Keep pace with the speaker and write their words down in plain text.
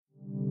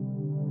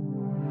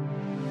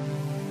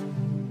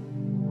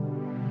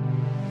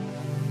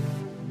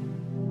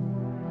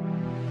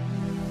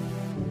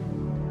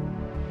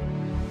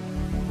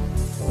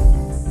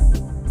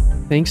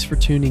Thanks for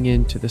tuning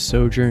in to the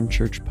Sojourn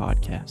Church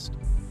podcast.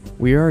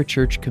 We are a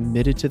church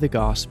committed to the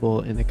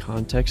gospel in the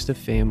context of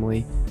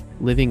family,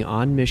 living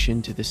on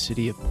mission to the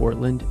city of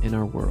Portland and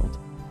our world.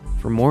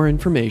 For more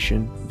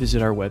information,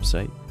 visit our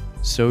website,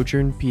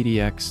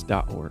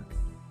 sojournpdx.org.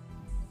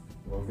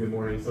 Well, good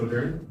morning,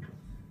 Sojourn.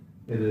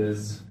 It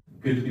is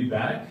good to be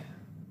back,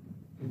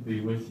 good to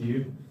be with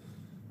you.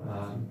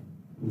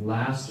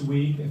 Last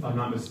week, if I'm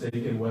not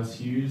mistaken, Wes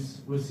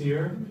Hughes was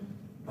here.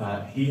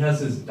 He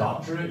has his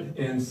doctorate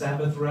in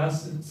Sabbath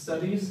rest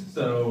studies,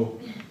 so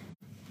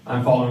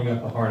I'm following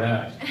up a hard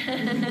act.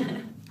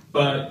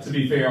 But to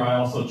be fair, I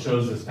also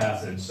chose this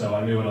passage, so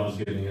I knew what I was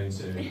getting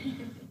into.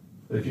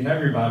 But if you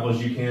have your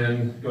Bibles, you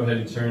can go ahead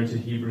and turn to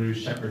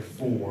Hebrews chapter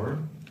 4.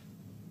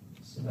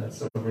 So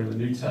that's over in the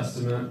New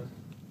Testament.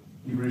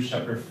 Hebrews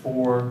chapter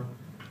 4.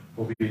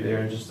 We'll be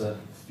there in just a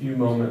few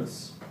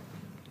moments.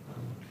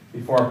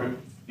 Before I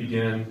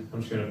begin,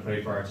 I'm just going to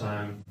pray for our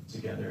time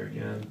together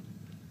again.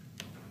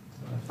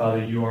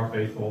 Father, you are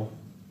faithful.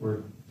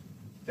 We're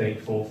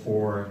thankful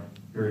for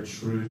your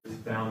truth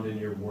found in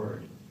your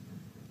word.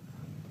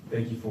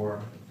 Thank you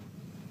for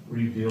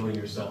revealing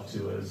yourself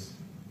to us,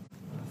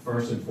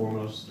 first and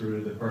foremost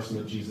through the person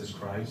of Jesus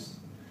Christ.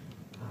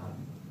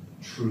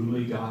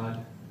 Truly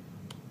God,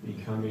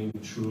 becoming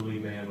truly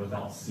man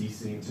without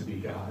ceasing to be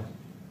God,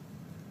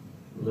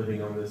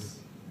 living on this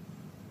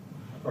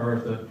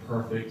earth a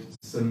perfect,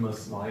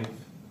 sinless life,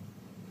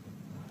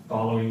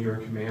 following your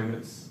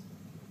commandments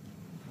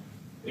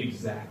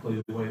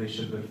exactly the way they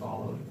should have been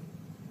followed,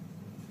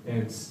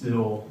 and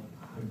still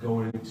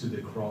going to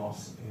the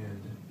cross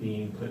and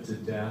being put to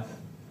death,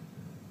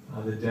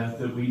 the death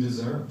that we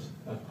deserved,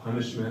 a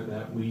punishment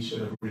that we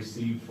should have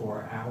received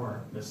for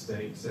our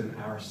mistakes and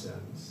our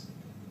sins.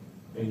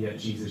 And yet,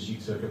 Jesus, you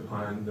took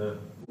upon the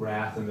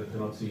wrath and the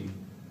penalty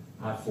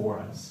for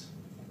us,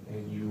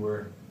 and you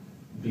were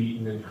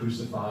beaten and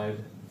crucified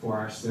for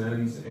our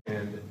sins,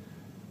 and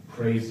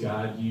praise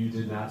God, you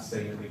did not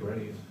stay in the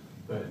grave,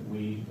 but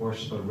we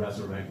worship a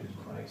resurrected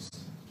Christ.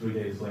 3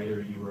 days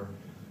later, you were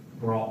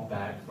brought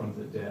back from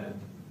the dead,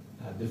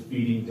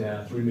 defeating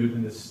death,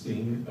 removing the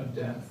sting of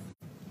death.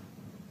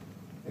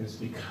 And it's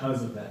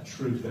because of that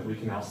truth that we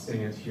can now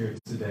stand here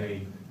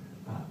today,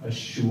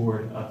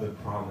 assured of the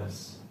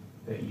promise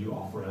that you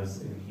offer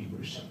us in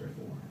Hebrews chapter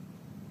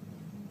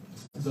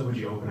 4. So would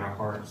you open our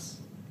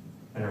hearts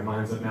and our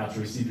minds up now to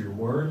receive your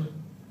word?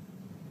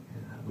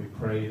 And we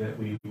pray that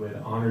we would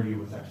honor you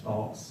with our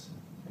thoughts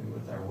and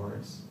with our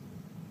words.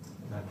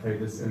 And I pray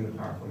this in the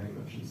powerful name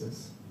of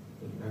Jesus.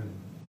 Amen.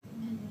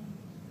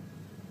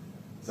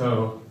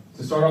 So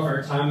to start off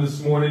our time this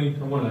morning,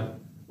 I want to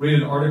read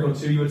an article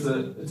to you. It's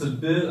a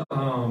bit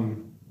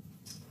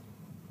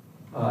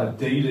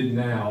dated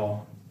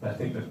now, but I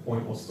think the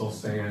point will still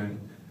stand.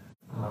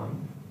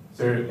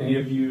 So are any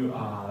of you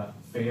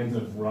fans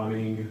of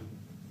running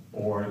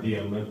or the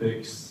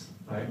Olympics?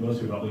 Right? Most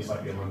people at least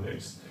like the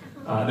Olympics.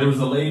 There was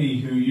a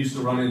lady who used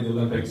to run in the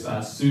Olympics,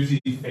 Susie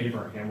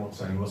Favor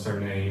Hamilton was her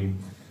name.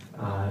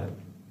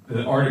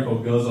 The article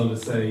goes on to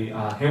say,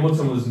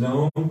 Hamilton was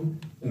known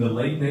in the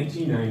late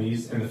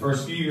 1990s and the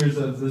first few years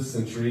of this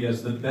century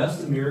as the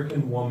best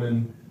American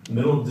woman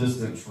middle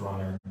distance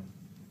runner.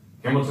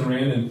 Hamilton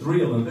ran in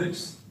 3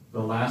 Olympics,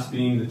 the last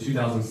being the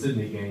 2000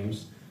 Sydney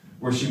Games,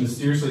 where she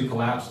mysteriously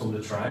collapsed on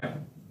the track.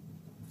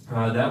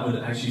 That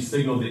would actually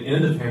signal the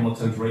end of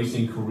Hamilton's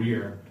racing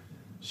career.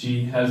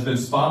 She has been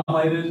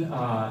spotlighted,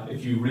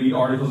 if you read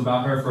articles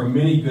about her, for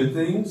many good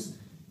things,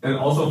 and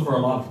also for a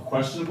lot of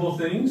questionable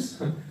things,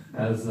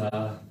 as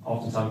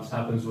oftentimes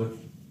happens with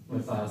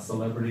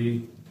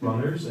celebrity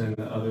runners and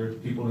other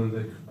people in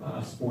the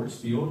sports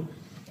field.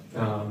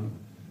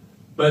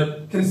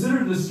 But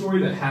consider the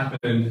story that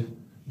happened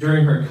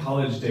during her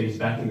college days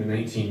back in the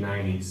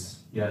 1990s.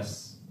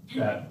 Yes,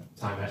 that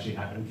time actually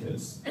happened,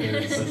 kids. There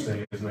is such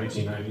thing as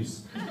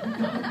 1990s.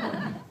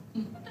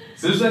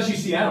 So this is actually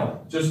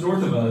Seattle, just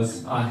north of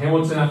us.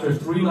 Hamilton, after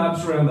 3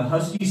 laps around the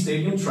Husky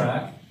Stadium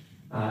track,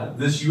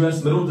 this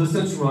U.S. middle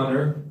distance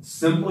runner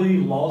simply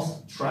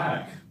lost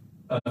track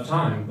of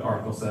time, the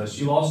article says.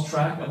 She lost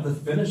track of the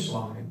finish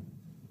line.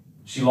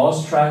 She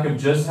lost track of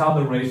just how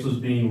the race was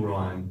being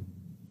run.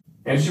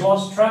 And she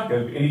lost track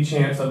of any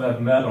chance of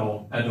a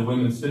medal at the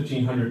women's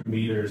 1,500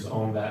 meters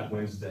on that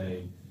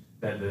Wednesday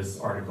that this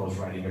article is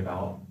writing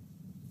about.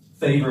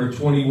 Favor,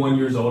 21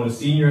 years old, a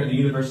senior at the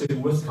University of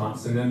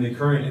Wisconsin and the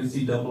current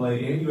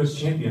NCAA and U.S.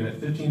 champion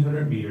at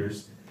 1,500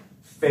 meters,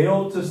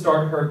 failed to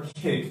start her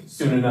kick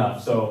soon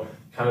enough, so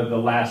kind of the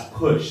last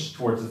push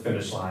towards the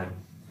finish line.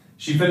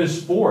 She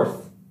finished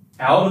 4th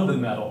out of the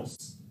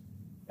medals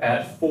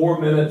at 4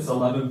 minutes,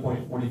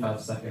 11.45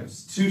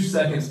 seconds, 2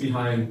 seconds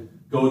behind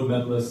gold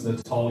medalist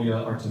Natalia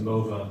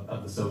Artemova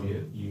of the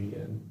Soviet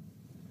Union.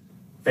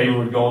 Favor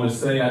would go on to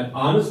say, I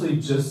honestly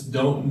just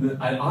didn't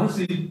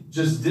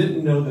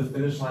know the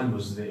finish line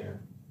was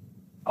there.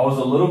 I was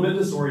a little bit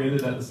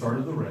disoriented at the start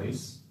of the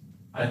race.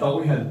 I thought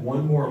we had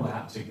 1 more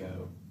lap to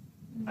go.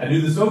 I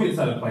knew the Soviets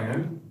had a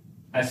plan.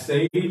 I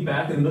stayed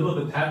back in the middle of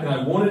the pack, and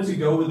I wanted to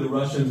go with the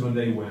Russians when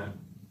they went.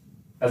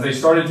 As they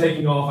started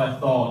taking off, I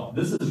thought,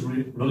 this is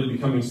really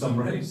becoming some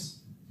race.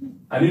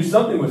 I knew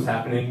something was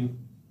happening.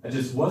 I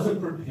just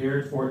wasn't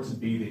prepared for it to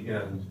be the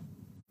end.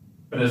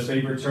 But as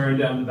Faber turned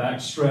down the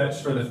back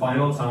stretch for the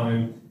final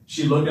time,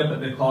 she looked up at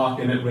the clock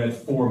and it read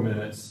 4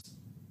 minutes.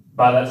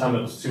 By that time,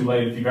 it was too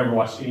late. If you've ever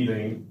watched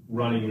anything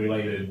running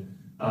related,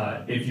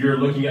 if you're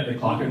looking at the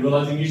clock and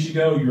realizing you should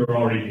go, you're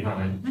already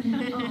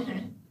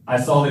behind. I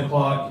saw the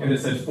clock and it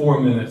said 4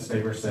 minutes,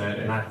 Faber said,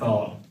 and I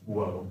thought,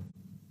 whoa.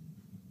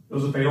 It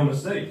was a fatal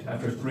mistake.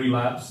 After 3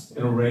 laps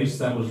in a race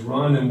that was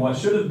run in what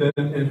should have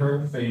been in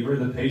her favor,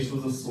 the pace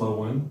was a slow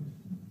one.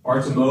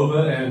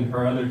 Artemova and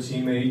her other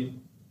teammate,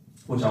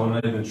 which I will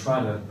not even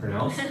try to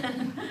pronounce,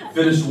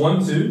 finished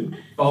 1-2,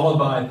 followed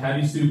by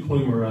Patty Sue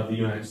Plumer of the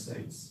United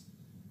States.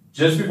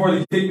 Just before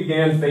the kick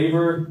began,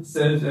 Faber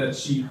said that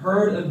she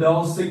heard a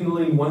bell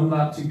signaling 1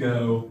 lap to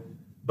go,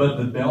 but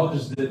the bell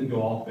just didn't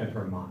go off in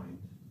her mind.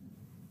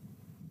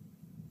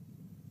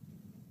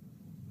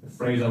 The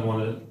phrase I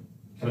want to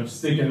kind of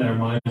stick in their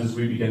minds as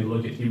we begin to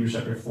look at Hebrews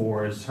chapter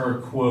 4 is her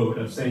quote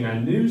of saying, I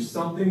knew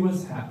something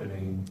was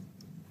happening.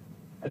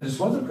 I just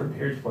wasn't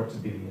prepared for it to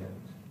be the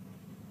end.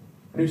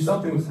 I knew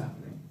something was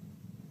happening.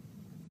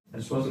 I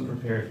just wasn't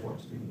prepared for it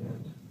to be the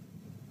end.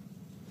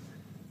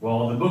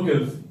 Well, the book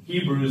of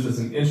Hebrews is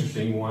an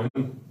interesting one.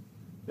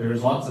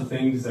 There's lots of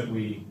things that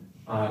we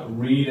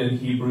read in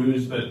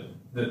Hebrews, but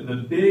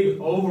the big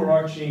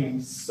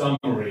overarching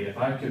summary, if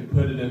I could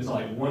put it into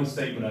like one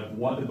statement of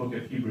what the book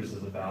of Hebrews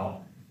is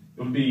about,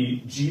 it would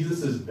be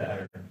Jesus is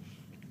better.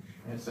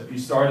 And so if you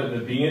start at the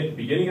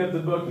beginning of the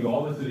book and go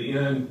all the way to the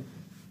end,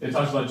 it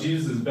talks about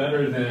Jesus is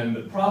better than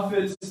the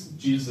prophets.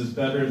 Jesus is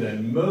better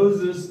than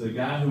Moses, the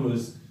guy who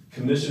was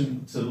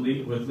commissioned to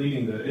lead with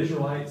leading the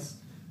Israelites.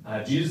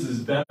 Jesus is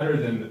better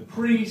than the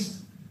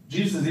priest.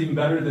 Jesus is even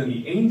better than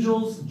the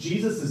angels.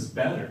 Jesus is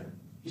better.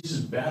 He's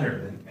just better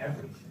than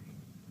everything.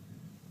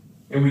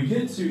 And we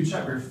get to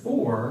chapter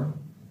 4,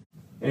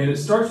 and it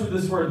starts with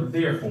this word,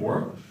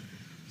 therefore.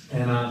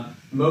 And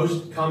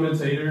most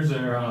commentators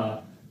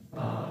or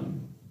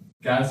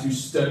guys who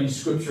study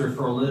Scripture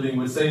for a living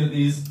would say that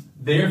these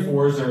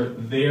therefores are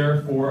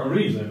there for a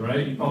reason,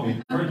 right? You've probably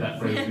heard that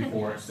phrase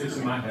before. It sticks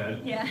in my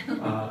head.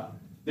 Yeah.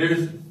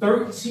 There's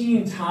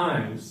 13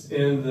 times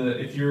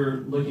if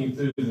you're looking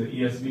through the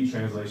ESV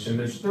translation,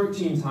 there's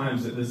 13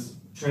 times that this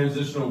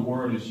transitional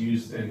word is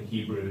used in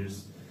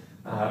Hebrews.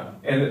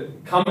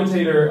 And one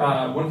commentator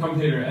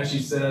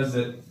actually says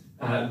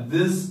that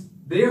this,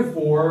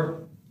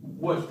 therefore,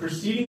 what's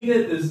preceding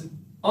it is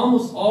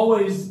almost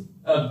always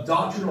a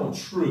doctrinal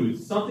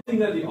truth, something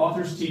that the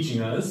author's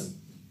teaching us.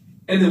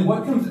 And then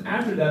what comes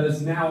after that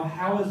is now,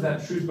 how is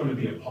that truth going to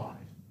be applied?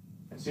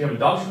 So you have a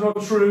doctrinal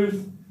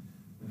truth,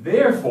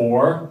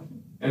 therefore,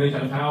 and then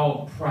kind of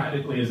how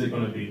practically is it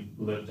going to be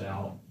lived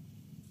out.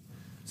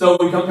 So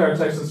we come to our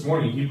text this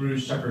morning,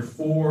 Hebrews chapter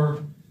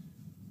 4,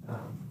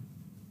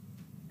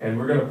 and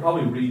we're going to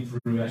probably read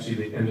through actually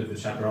the end of the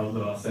chapter,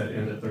 although I said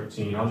end of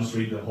 13. I'll just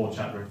read the whole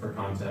chapter for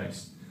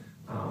context.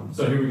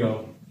 So here we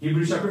go.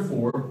 Hebrews chapter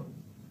 4,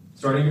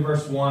 starting in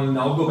verse 1, and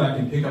I'll go back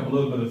and pick up a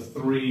little bit of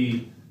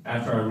 3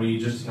 after I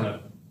read, just to kind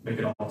of make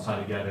it all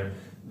tie together.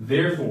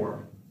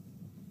 Therefore,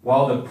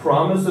 while the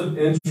promise of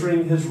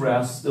entering his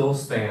rest still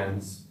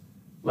stands,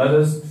 let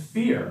us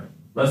fear,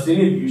 lest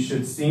any of you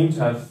should seem to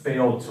have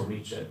failed to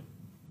reach it.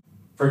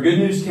 For good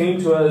news came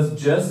to us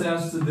just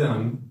as to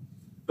them,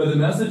 but the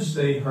message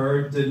they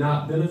heard did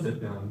not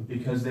benefit them,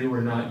 because they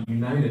were not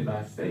united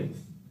by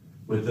faith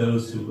with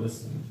those who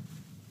listened.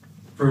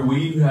 For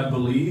we who have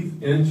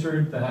believed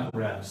entered that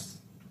rest.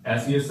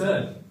 As he has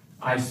said,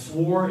 I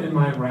swore in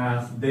my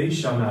wrath, they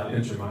shall not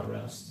enter my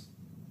rest.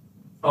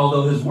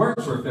 Although his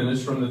works were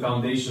finished from the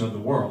foundation of the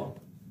world.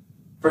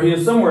 For he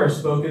has somewhere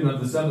spoken of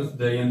the seventh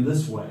day in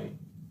this way,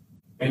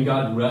 and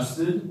God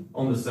rested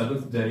on the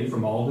seventh day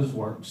from all his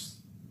works.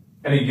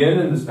 And again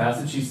in this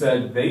passage he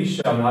said, they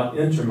shall not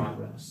enter my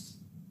rest.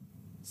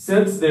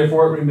 Since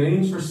therefore it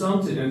remains for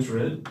some to enter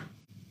it,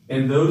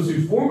 and those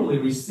who formerly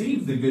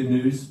received the good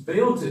news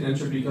failed to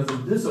enter because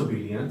of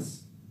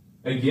disobedience,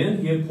 again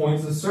he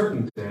appoints a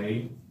certain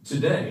day,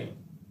 today,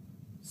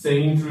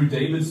 saying through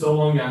David so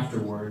long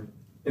afterward,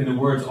 in the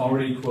words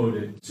already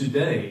quoted,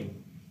 today,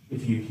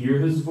 if you hear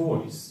his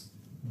voice,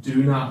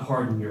 do not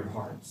harden your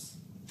hearts.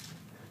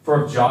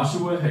 For if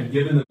Joshua had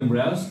given them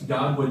rest,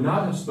 God would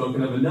not have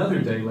spoken of another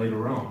day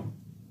later on.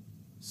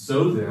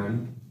 So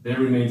then, there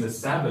remains a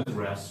Sabbath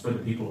rest for the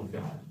people of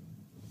God.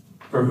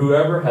 For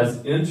whoever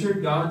has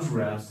entered God's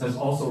rest has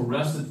also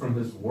rested from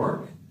his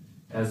work,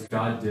 as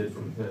God did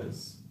from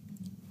his.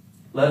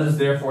 Let us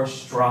therefore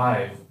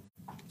strive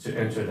to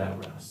enter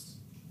that rest,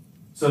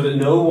 so that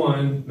no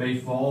one may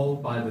fall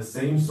by the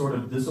same sort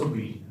of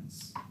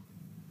disobedience.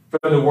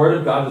 For the word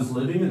of God is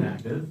living and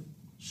active,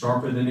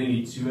 sharper than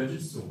any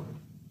two-edged sword,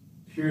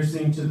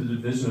 piercing to the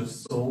division of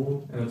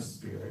soul and of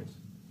spirit,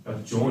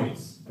 of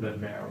joints and of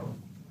marrow,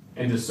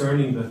 and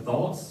discerning the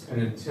thoughts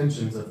and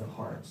intentions of the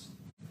heart.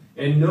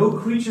 And no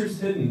creature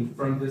is hidden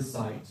from his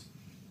sight,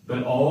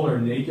 but all are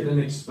naked and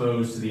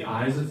exposed to the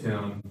eyes of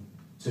him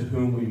to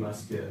whom we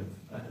must give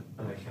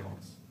an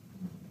account.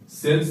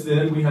 Since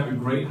then, we have a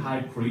great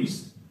high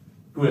priest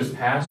who has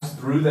passed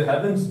through the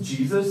heavens,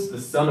 Jesus,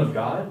 the Son of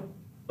God.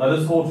 Let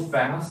us hold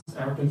fast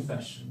our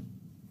confession.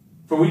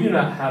 For we do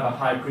not have a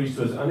high priest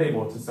who is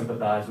unable to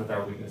sympathize with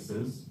our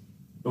weaknesses,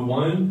 the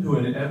one who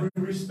in every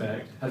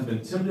respect has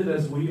been tempted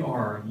as we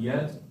are,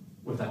 yet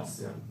without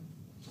sin.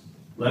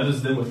 Let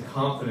us then with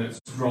confidence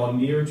draw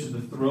near to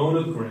the throne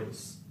of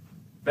grace,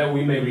 that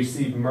we may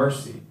receive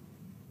mercy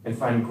and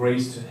find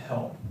grace to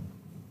help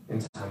in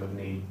time of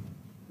need.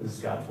 This is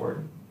God's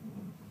word.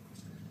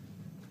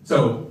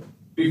 So,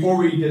 before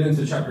we get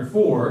into chapter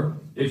 4,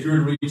 if you were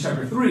to read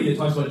chapter 3, it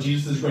talks about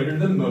Jesus is greater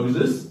than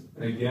Moses.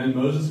 And again,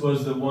 Moses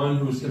was the one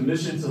who was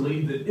commissioned to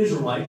lead the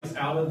Israelites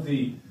out of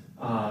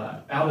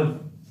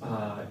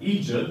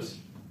Egypt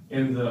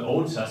in the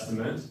Old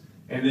Testament.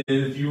 And then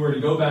if you were to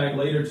go back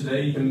later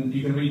today, you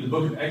can read the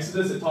book of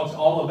Exodus. It talks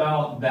all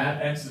about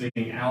that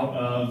exiting out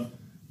of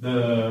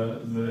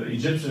the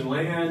Egyptian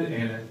land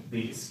and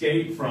the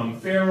escape from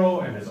Pharaoh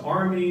and his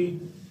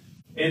army.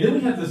 And then we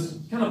have this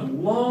kind of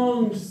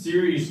long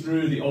series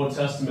through the Old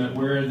Testament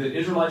where the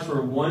Israelites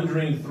were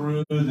wandering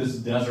through this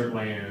desert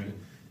land.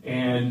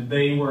 And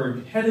they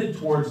were headed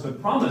towards the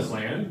promised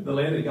land, the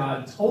land that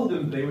God told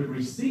them they would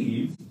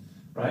receive.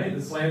 Right?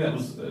 This land that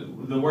was,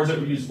 the words that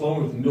were used,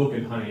 flowing with milk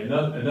and honey.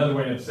 Another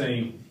way of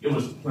saying it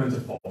was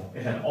plentiful.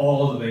 It had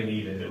all that they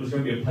needed. It was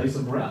going to be a place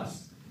of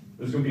rest.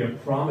 It was going to be a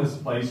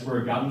promised place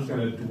where God was going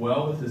to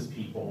dwell with his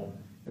people.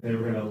 And they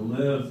were going to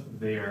live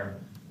there,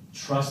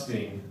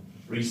 trusting,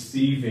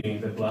 receiving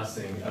the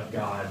blessing of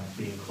God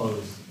being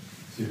close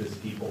to his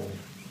people.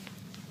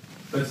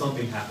 But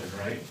something happened,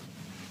 right?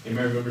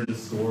 Anybody remember the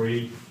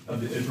story of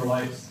the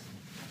Israelites?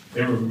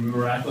 They were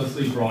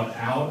miraculously brought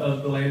out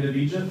of the land of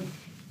Egypt.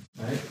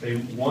 Right? They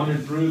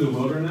wandered through the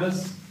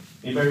wilderness.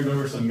 Anybody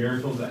remember some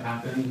miracles that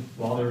happened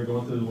while they were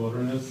going through the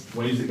wilderness?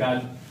 Ways that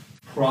God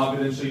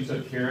providentially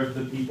took care of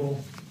the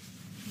people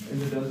in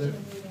the desert?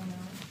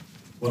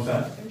 What's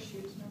that? Their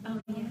shoes.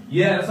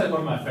 Yeah, that's like one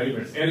of my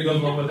favorites. And it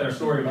goes along with our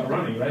story about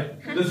running,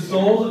 right? The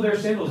soles of their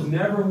sandals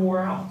never wore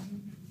out.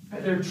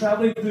 Right? They're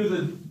traveling through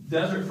the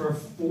desert for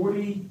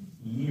 40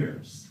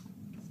 years.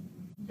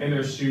 And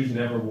their shoes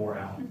never wore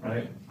out,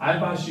 right? I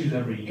buy shoes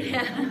every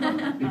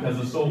year because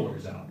the sole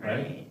wears out,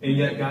 right? And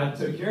yet God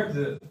took care of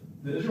the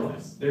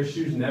Israelites. Their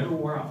shoes never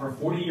wore out for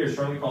 40 years,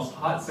 traveling across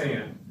hot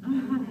sand,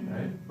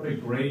 right? What a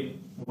great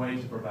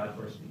way to provide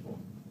for his people.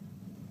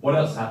 What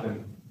else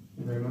happened?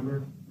 You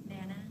remember?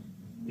 Manna.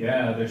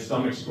 Yeah, their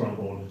stomachs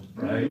grumbled,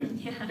 right?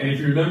 Yeah. And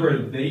if you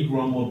remember, they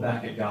grumbled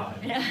back at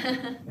God. Yeah.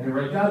 And they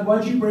were like, God,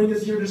 why'd you bring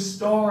us here to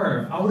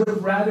starve? I would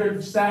have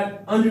rather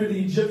sat under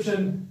the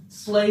Egyptian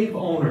slave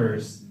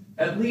owners.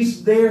 At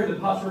least there, the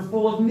pots were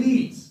full of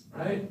meat,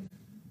 right?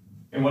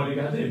 And what did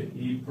God do?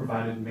 He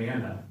provided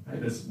manna,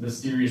 right? This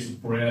mysterious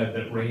bread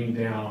that rained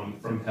down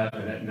from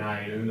heaven at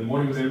night. And in the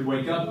morning when they would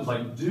wake up, it was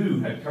like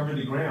dew had covered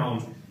the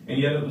ground, and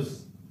yet it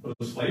was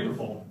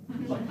flavorful.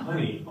 It was like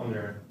honey on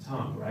their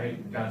tongue,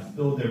 right? God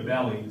filled their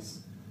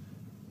bellies.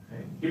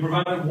 Right? He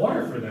provided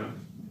water for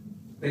them.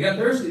 They got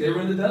thirsty. They were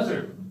in the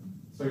desert.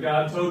 So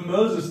God told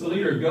Moses, the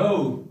leader,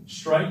 go,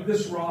 strike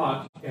this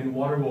rock, and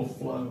water will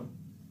flow.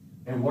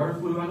 And water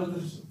flowed out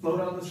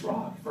of this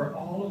rock for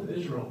all of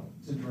Israel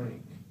to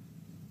drink.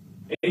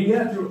 And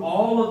yet, through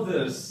all of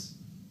this,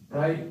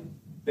 right,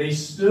 they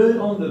stood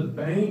on the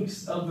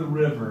banks of the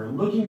river,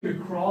 looking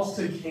across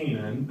to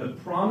Canaan, the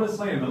promised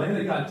land, the land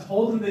that God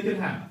told them they could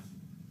have.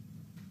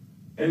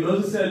 And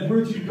Moses said,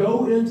 we're to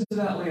go into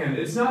that land.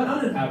 It's not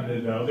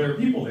uninhabited, though. There are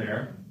people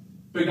there.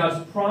 But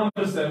God's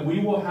promised that we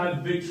will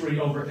have victory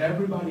over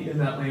everybody in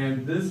that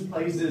land. This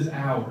place is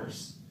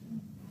ours.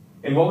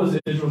 And what was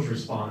Israel's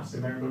response?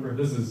 And I remember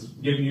this is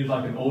giving you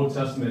like an Old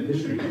Testament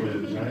history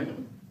quiz, right?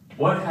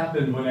 What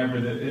happened whenever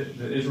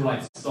the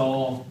Israelites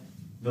saw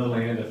the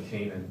land of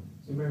Canaan?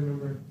 Does anybody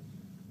remember?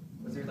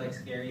 Was there like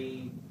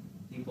scary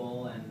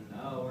people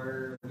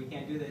and, we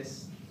can't do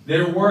this?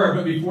 There were,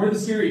 but before the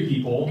scary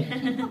people,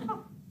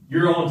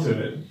 you're onto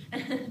it.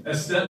 A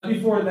step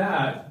before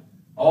that,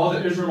 all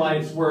the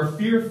Israelites were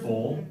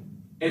fearful,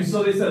 and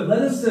so they said, let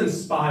us send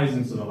spies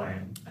into the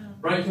land.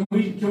 Right?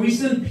 Can we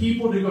send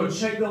people to go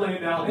check the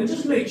land out and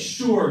just make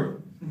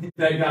sure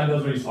that God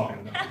knows what he's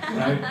talking about?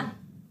 Right?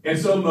 And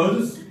so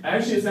Moses,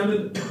 actually it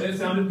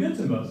sounded good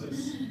to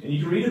Moses. And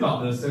you can read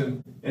about this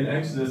in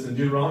Exodus and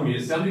Deuteronomy.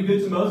 It sounded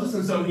good to Moses,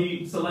 and so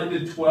he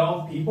selected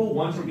 12 people,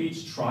 one from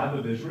each tribe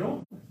of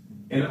Israel.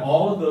 And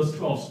all of those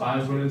 12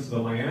 spies went into the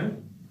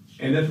land.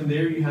 And then from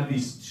there you have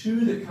these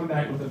two that come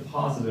back with a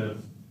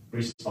positive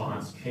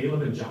response,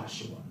 Caleb and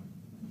Joshua.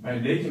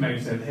 Right? They came back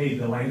and said, hey,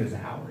 the land is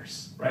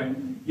ours. Right?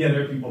 Yeah,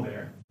 there are people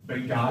there,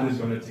 but God is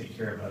going to take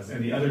care of us.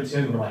 And the other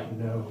 10 were like,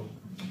 no.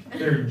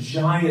 There are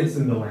giants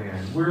in the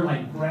land. We're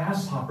like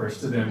grasshoppers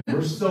to them.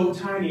 We're so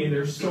tiny and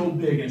they're so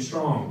big and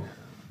strong.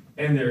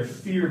 And their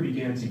fear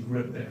began to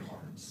grip their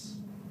hearts.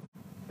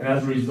 And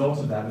as a result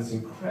of that, this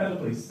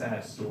incredibly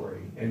sad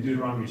story in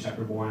Deuteronomy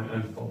chapter 1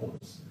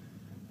 unfolds,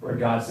 where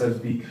God says,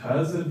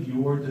 because of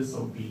your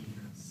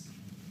disobedience,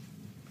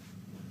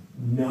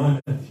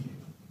 none of you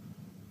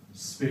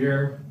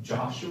spare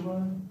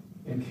Joshua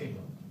and Caleb.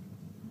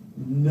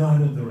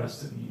 None of the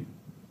rest of you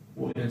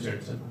will enter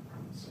into my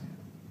promised land.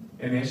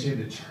 And they actually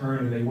had to turn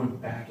and they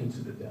went back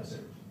into the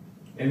desert.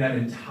 And that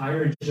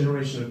entire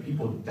generation of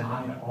people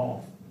died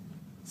off.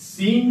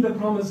 Seeing the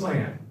promised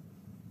land,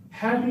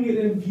 having it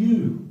in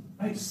view,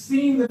 right?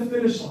 Seeing the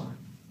finish line,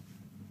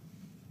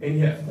 and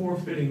yet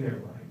forfeiting their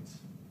rights,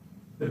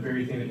 the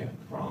very thing that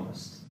God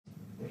promised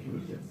that he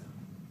would give them.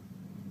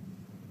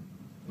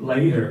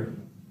 Later,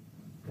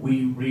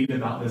 we read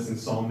about this in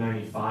Psalm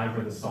 95,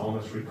 where the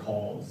psalmist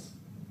recalls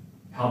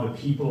how the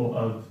people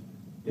of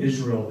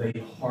Israel,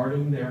 they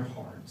hardened their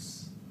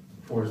hearts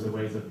towards the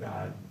ways of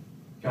God.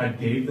 God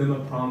gave them a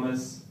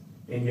promise,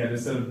 and yet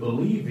instead of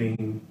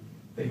believing,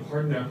 they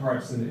hardened their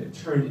hearts and it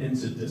turned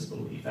into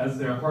disbelief. As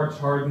their hearts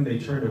hardened, they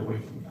turned away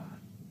from God.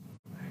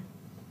 Right?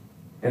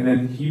 And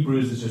then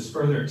Hebrews is just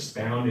further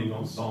expounding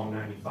on Psalm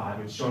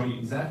 95 and showing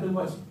exactly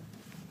what's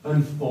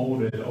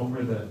unfolded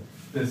over the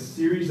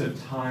series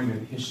of time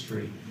and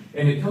history.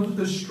 And it comes with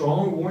a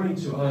strong warning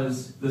to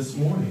us this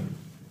morning.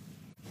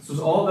 So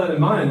with all that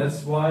in mind,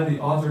 that's why the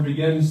author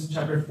begins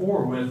chapter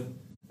 4 with,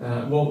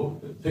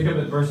 pick up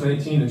at verse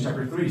 19 in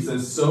chapter 3. It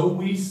says, so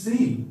we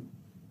see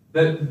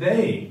that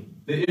they,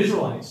 the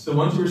Israelites, the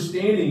ones who are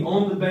standing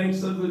on the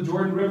banks of the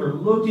Jordan River,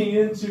 looking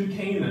into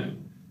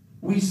Canaan,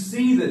 we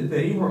see that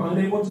they were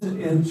unable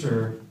to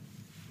enter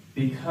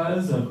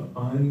because of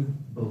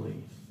unbelief.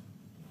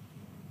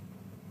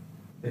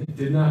 They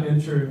did not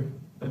enter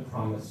the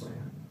promised land.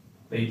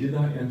 They did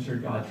not enter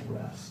God's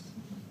rest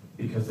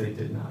because they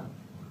did not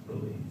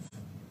believe.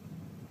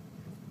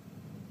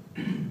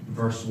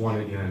 Verse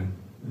 1 again.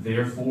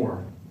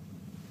 Therefore,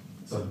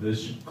 so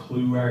this should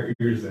clue our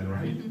ears in,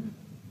 right?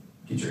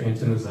 Get your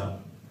antennas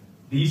up.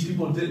 These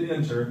people didn't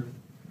enter.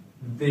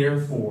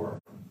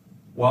 Therefore,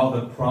 while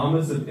the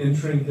promise of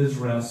entering his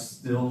rest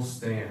still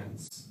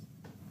stands.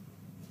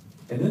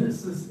 And then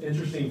it's this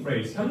interesting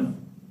phrase, kind of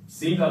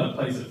seemed out of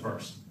place at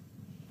first.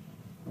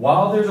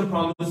 While there's a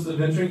promise of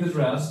entering his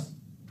rest,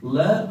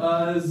 let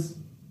us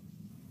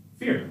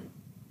fear.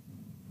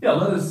 Yeah,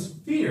 let us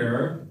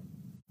fear,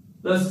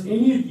 lest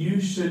any of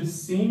you should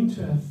seem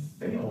to have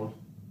failed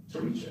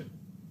to reach it.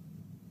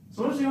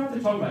 So what does the author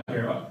talk about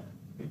here?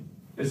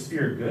 Is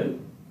fear good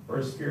or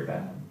is fear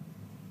bad?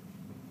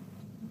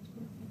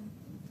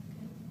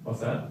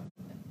 What's that?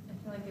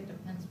 I feel like it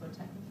depends what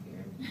type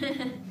of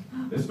fear.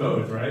 It's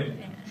both, right?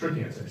 Yeah. Trick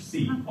answer.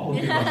 C. All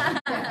of the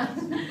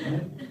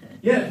above.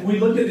 Yeah, if we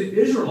look at the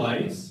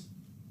Israelites,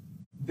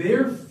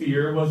 their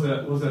fear was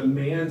a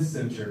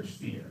man-centered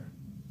fear.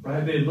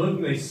 Right? They looked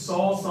and they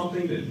saw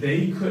something that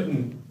they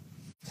couldn't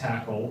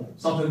tackle,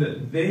 something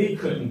that they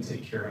couldn't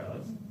take care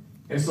of.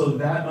 And so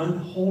that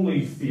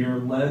unholy fear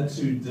led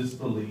to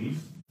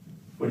disbelief,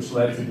 which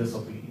led to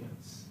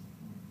disobedience.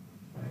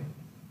 Right?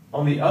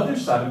 On the other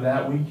side of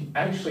that, we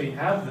actually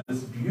have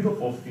this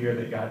beautiful fear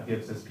that God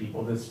gives his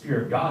people, this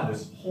fear of God,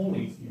 this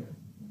holy fear,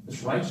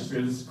 this righteous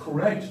fear, this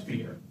correct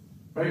fear.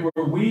 Right?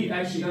 Where we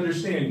actually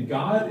understand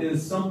God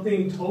is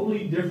something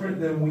totally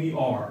different than we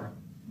are.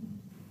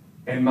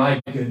 And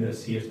my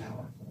goodness, he is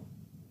powerful.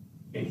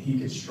 And he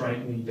could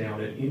strike me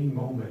down at any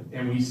moment.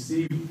 And we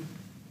see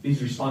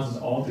these responses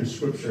all through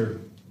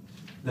Scripture.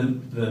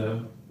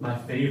 My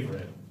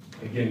favorite,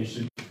 again, you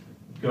should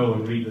go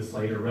and read this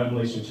later,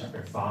 Revelation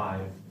chapter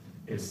 5.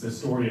 It's the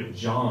story of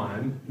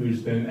John,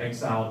 who's been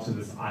exiled to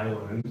this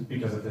island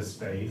because of his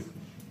faith.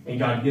 And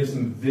God gives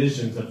him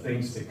visions of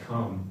things to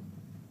come.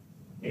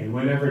 And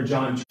whenever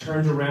John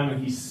turns around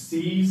and he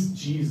sees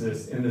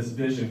Jesus in this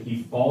vision,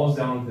 he falls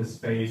down on his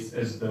face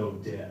as though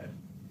dead.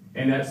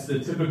 And that's the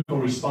typical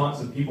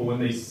response of people when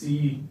they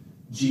see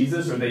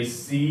Jesus or they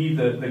see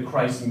the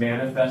Christ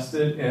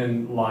manifested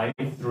in life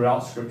throughout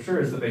Scripture,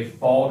 is that they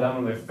fall down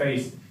on their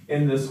face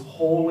in this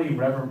holy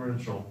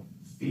reverential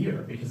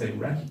fear because they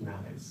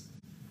recognize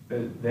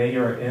that they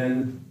are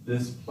in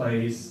this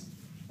place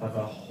of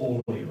a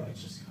holy,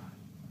 righteous God.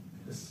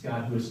 This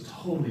God who is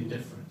totally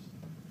different.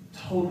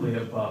 Totally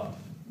above,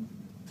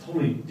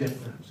 totally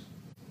different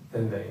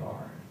than they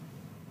are.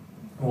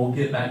 And we'll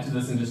get back to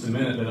this in just a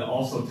minute, but it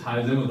also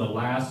ties in with the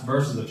last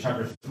verses of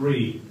chapter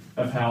 3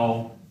 of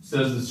how it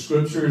says the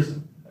Scriptures,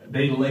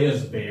 they lay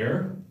us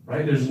bare,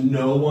 right? There's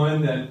no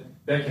one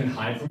that can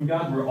hide from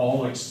God. We're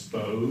all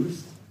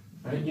exposed,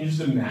 right? You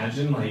just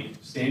imagine like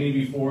standing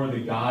before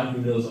the God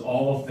who knows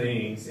all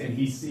things, and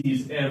he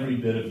sees every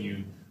bit of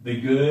you. The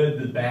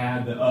good, the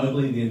bad, the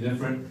ugly, the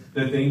indifferent,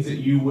 the things that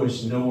you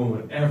wish no one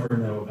would ever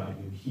know about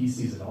you. He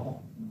sees it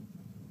all.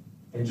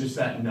 And just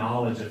that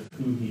knowledge of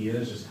who he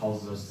is just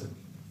causes us to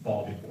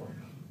fall before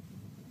him.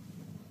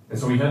 And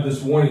so we have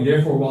this warning.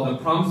 Therefore, while the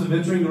promise of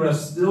entering the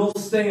rest still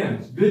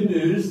stands, good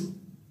news,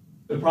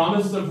 the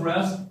promise of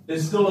rest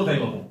is still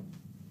available.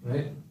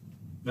 Right?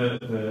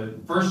 The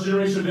first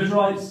generation of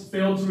Israelites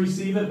failed to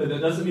receive it, but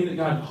that doesn't mean that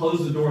God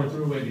closed the door and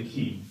threw away the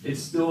key.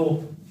 It's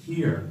still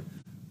here.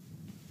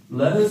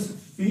 Let us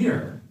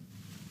fear,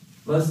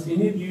 lest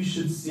any of you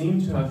should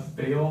seem to have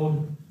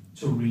failed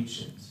to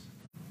reach it.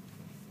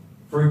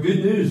 For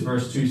good news,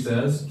 verse 2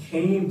 says,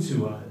 came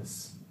to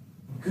us,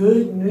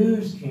 good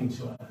news came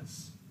to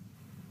us,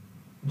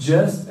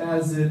 just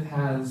as it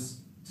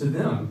has to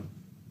them.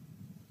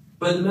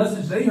 But the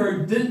message they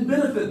heard didn't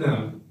benefit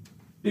them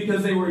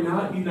because they were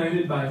not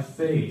united by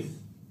faith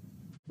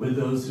with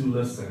those who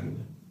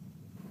listened.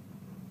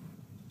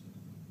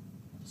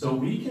 So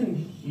we can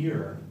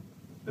hear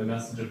the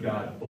message of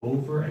God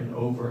over and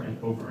over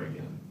and over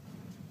again.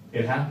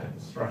 It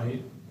happens,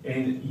 right?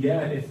 And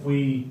yet, if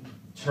we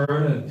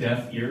turn a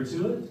deaf ear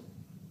to it,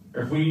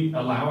 or if we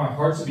allow our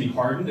hearts to be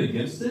hardened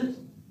against it,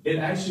 it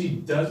actually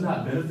does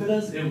not benefit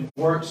us. It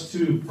works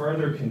to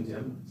further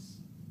condemn us.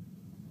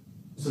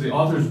 So the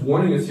author's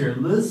warning us here,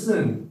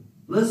 listen,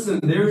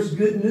 there's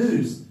good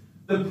news.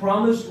 The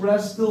promised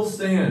rest still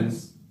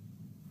stands.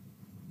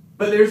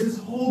 But there's this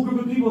whole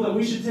group of people that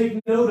we should take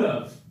note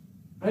of,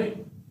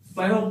 right?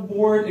 Final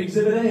board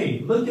exhibit A.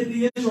 Look at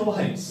the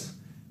Israelites.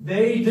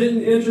 They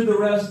didn't enter the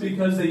rest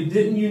because they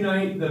didn't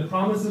unite the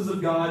promises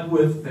of God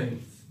with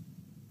faith.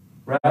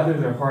 Rather,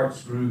 their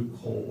hearts grew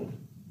cold.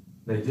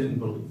 They didn't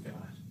believe God.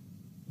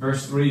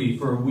 Verse 3,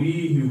 for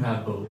we who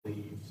have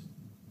believed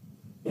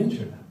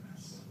enter that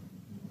rest.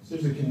 So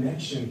there's a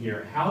connection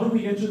here. How do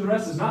we enter the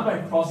rest? It's not by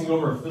crossing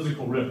over a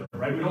physical river,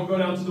 right? We don't go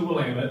down to the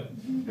Willamette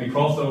and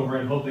cross over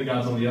and hope that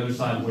God's on the other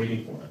side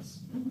waiting for us.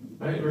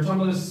 Right? We're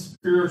talking about this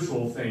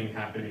spiritual thing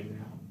happening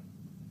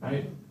now,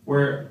 right?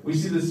 Where we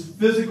see this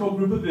physical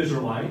group of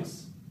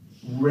Israelites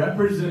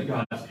represent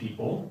God's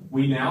people.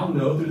 We now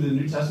know through the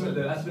New Testament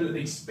that that's been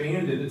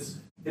expanded.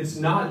 It's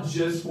not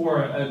just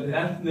for an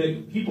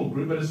ethnic people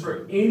group, but it's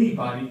for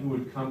anybody who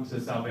would come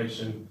to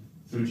salvation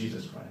through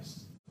Jesus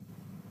Christ.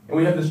 And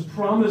we have this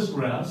promised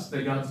rest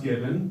that God's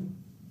given,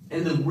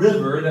 and the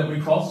river that we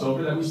cross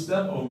over, that we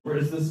step over,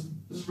 is this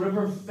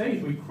river of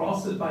faith. We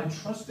cross it by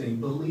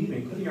trusting,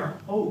 believing, putting our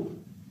hope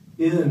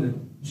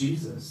in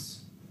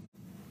Jesus.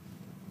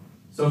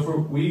 So for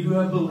we who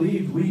have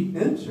believed, we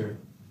enter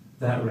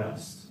that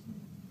rest.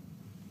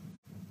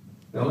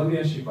 Now let me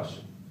ask you a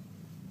question.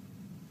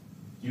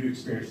 Do you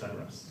experience that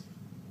rest?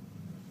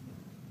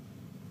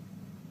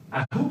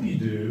 I hope you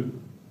do,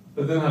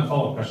 but then I have a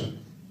follow-up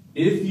question.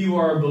 If you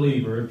are a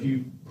believer, if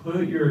you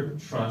put your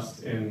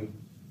trust in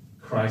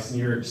Christ and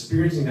you're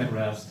experiencing that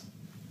rest,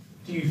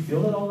 do you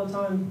feel it all the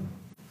time?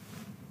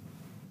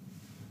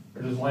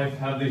 Or does life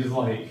have these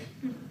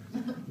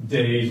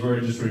days where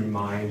it just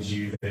reminds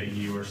you that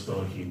you are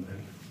still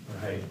human,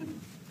 right?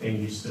 And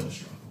you still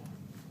struggle.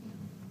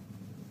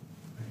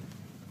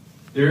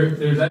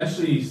 There's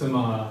actually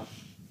some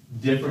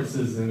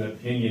differences in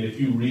opinion. If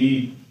you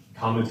read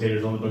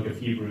commentators on the book of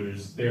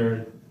Hebrews,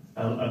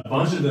 a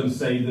bunch of them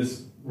say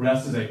this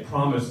rest is a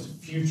promised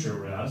future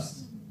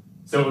rest.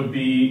 So it would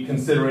be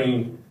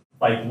considering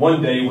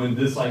one day when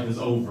this life is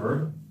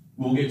over,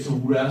 we'll get to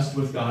rest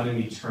with God in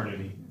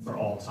eternity for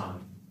all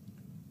time.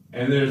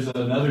 And there's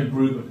another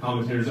group of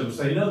commentators that would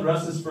say, no, the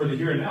rest is for the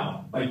here and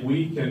now.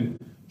 We can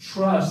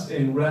trust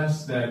and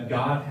rest that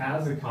God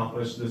has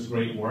accomplished this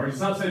great work. It's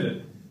not saying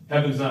that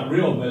heaven's not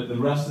real, but the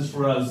rest is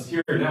for us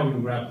here and now. We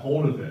can grab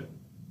hold of it.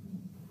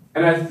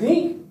 And I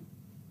think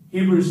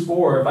Hebrews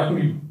 4, if I can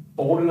be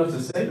bold enough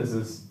to say this,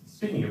 is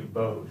speaking of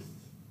both.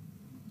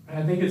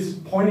 And I think it's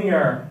pointing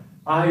our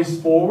eyes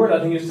forward.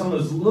 I think it's telling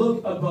us,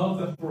 look above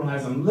the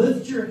horizon.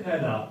 Lift your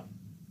head up.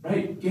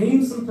 Right?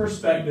 Gain some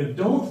perspective.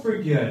 Don't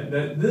forget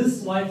that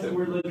this life that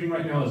we're living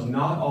right now is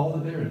not all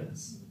that there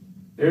is.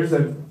 There's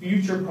a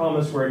future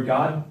promise where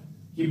God,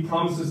 He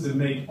promises to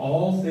make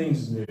all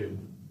things new.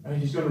 Right?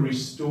 He's going to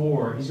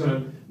restore. He's going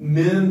to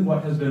mend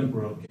what has been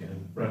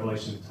broken.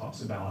 Revelation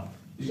talks about.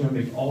 He's going to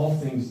make all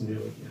things new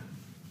again.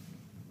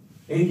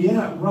 And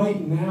yet, right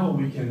now,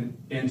 we can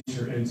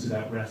enter into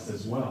that rest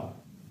as well.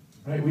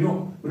 Right? We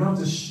don't have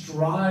to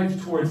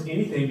strive towards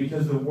anything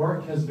because the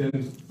work has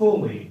been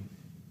fully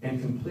and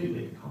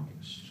completely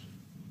accomplished.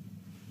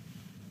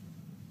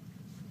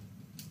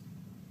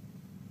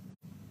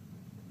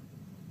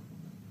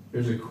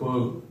 There's a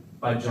quote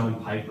by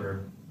John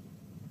Piper.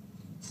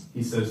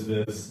 He says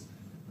this,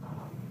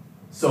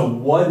 so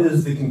what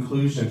is the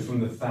conclusion from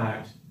the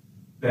fact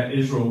that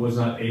Israel was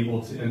not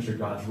able to enter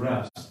God's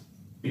rest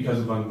because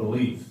of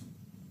unbelief?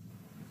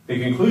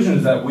 The conclusion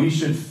is that we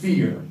should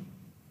fear,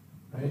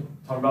 right?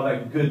 Talk about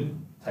that good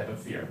type of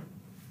fear.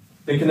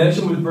 The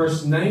connection with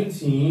verse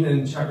 19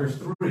 in chapter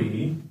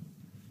 3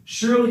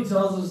 surely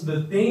tells us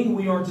the thing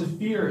we are to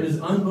fear is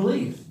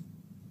unbelief.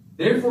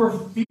 Therefore,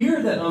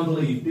 fear that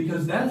unbelief,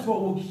 because that's what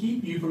will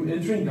keep you from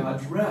entering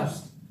God's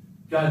rest,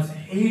 God's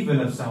haven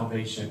of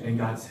salvation, and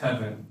God's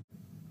heaven.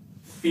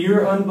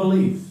 Fear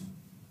unbelief.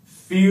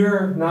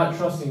 Fear not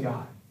trusting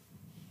God.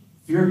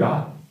 Fear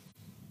God.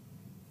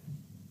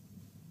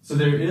 So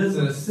there is,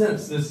 in a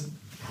sense, this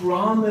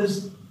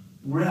promised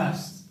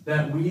rest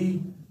that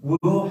we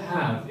will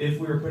have if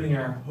we are putting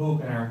our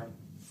hope and our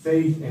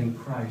faith in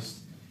Christ.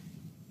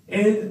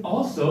 And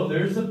also,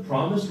 there's the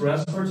promised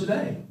rest for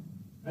today,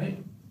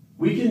 right?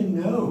 We can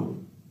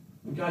know,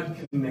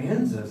 God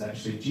commands us,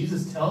 actually.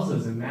 Jesus tells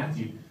us in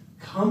Matthew,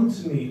 come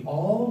to me,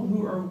 all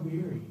who are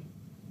weary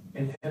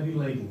and heavy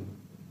laden,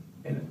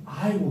 and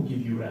I will give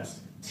you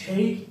rest.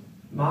 Take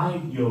my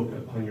yoke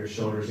upon your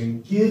shoulders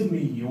and give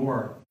me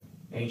your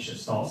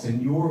anxious thoughts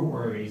and your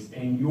worries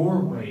and your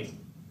weight.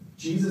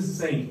 Jesus is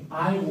saying,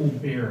 I will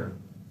bear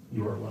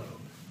your load.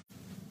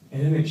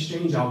 And in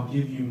exchange, I'll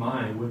give you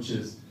mine, which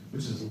is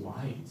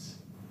light.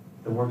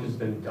 The work has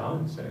been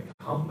done. It's been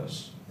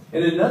accomplished.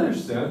 In another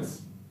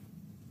sense,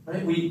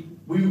 right, we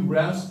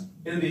rest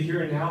in the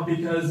here and now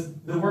because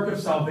the work of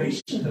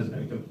salvation has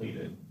been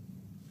completed.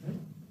 Right?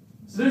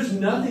 So there's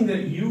nothing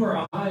that you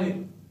or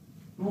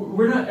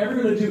we're not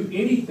ever going to do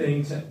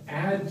anything to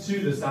add to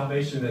the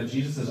salvation that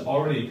Jesus has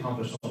already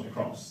accomplished on the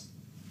cross.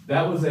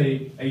 That was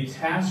a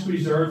task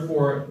reserved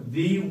for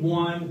the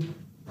one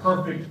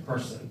perfect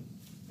person,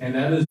 and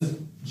that is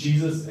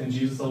Jesus and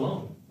Jesus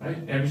alone. Right?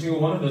 Every single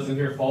one of us in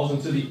here falls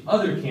into the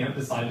other camp,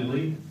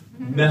 decidedly,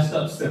 messed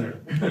up sinner.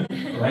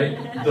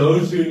 Right?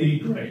 Those who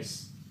need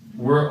grace.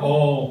 We're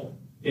all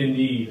in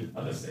need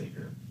of a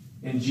Savior.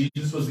 And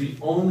Jesus was the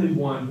only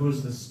one who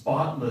was the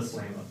spotless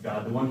Lamb of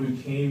God, the one who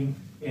came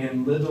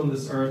and lived on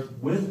this earth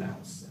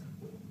without sin.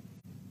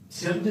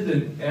 Tempted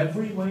in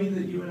every way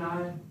that you and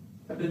I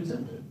have been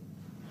tempted,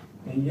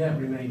 and yet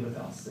remained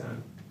without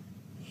sin.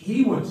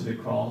 He went to the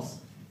cross,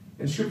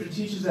 and Scripture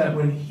teaches that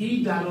when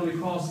he died on the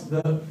cross,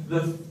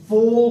 the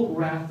full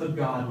wrath of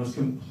God was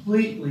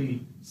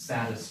completely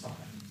satisfied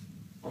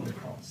on the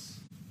cross.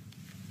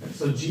 And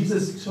so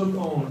Jesus took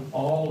on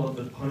all of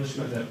the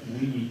punishment that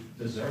we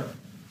deserve.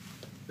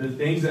 The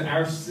things that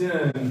our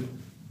sin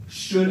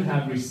should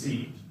have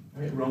received.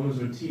 Right? Romans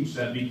would teach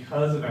that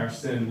because of our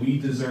sin, we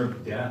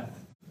deserve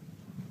death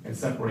and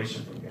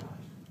separation from God.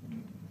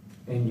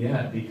 And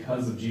yet,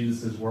 because of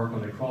Jesus' work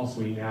on the cross,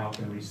 we now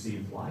can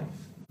receive life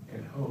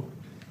and hope.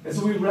 And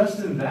so we rest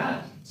in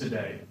that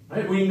today.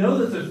 Right? We know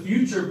that the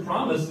future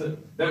promise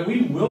that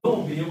we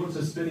will be able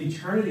to spend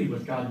eternity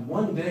with God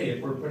one day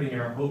if we're putting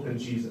our hope in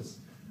Jesus.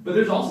 But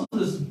there's also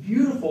this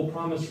beautiful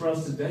promise for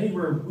us today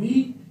where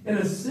we, in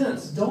a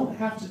sense, don't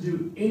have to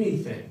do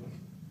anything.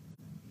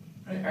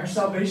 Right? Our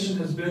salvation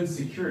has been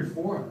secured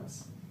for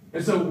us.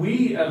 And so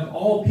we, of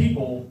all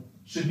people,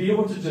 should be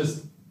able to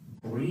just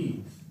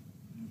breathe.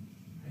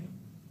 Right?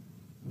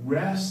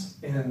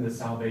 Rest in the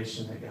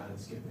salvation that God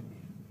has given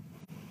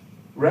you.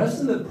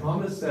 Rest in the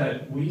promise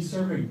that we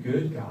serve a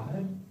good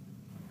God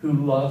who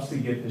loves to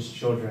give his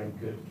children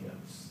good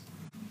gifts.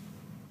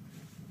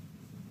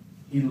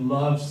 He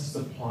loves to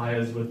supply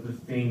us with the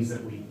things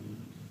that we need.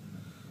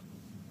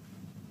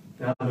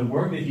 Now, the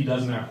work that he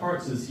does in our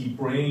hearts is he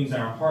brings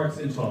our hearts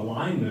into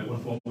alignment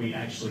with what we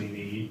actually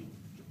need.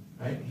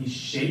 Right? He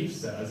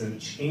shapes us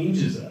and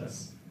changes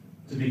us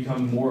to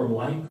become more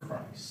like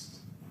Christ.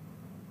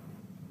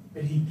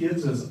 And he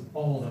gives us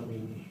all that we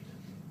need.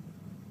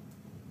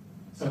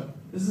 So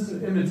this is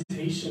an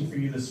invitation for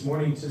you this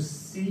morning to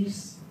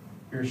cease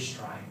your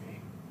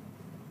striving.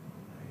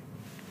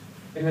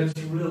 Right? And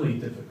it's really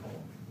difficult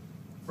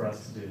for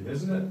us to do,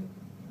 isn't it?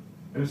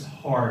 It was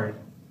hard.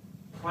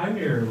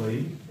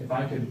 Primarily, if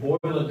I could boil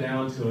it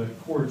down to a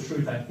core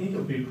truth, I think it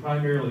would be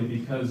primarily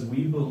because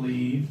we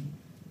believe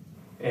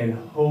and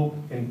hope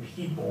in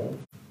people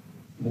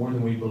more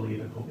than we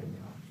believe and hope in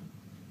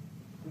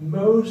God.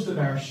 Most of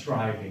our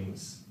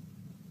strivings,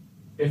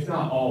 if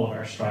not all of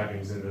our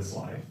strivings in this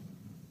life,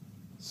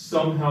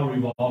 somehow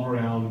revolve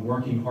around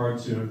working hard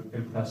to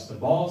impress the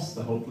boss,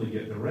 to hopefully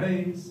get the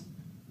raise,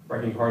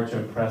 working hard to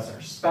impress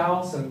our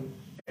spouse and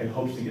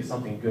hopes to get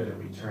something good in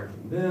return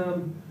from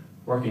them,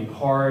 working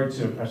hard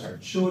to impress our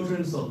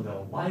children so that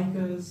they'll like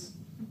us.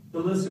 The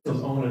list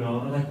goes on and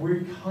on. Like,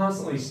 we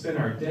constantly spend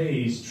our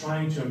days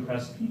trying to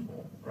impress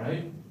people,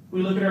 right?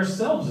 We look at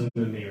ourselves in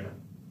the mirror.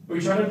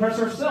 We try to impress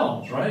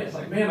ourselves, right? It's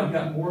like, man, I've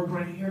got more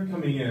gray hair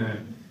coming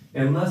in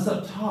and less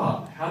up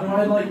top. How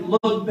do I,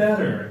 look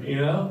better, you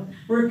know?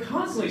 We're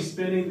constantly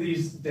spending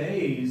these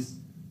days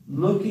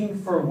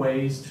looking for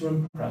ways to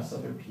impress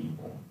other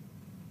people.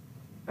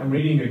 I'm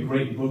reading a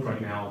great book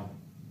right now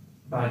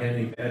by a guy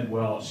named Ed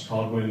Welch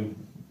called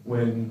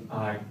When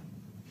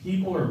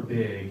People Are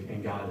Big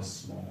and God is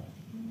Small.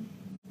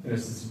 And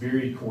it's this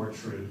very core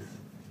truth.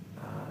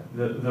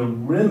 The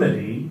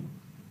remedy,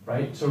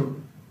 right,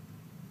 to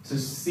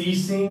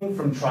ceasing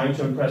from trying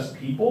to impress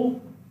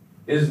people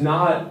is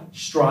not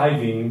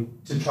striving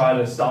to try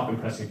to stop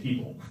impressing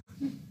people.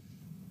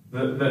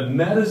 The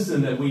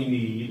medicine that we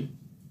need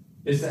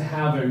is to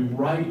have a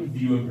right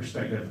view and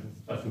perspective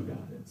of who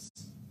God is.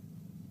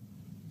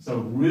 So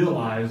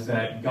realize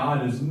that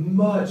God is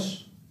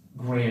much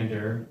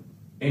grander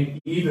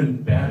and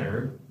even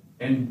better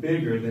and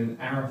bigger than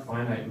our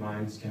finite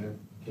minds can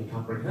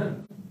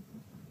comprehend.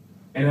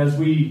 And as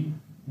we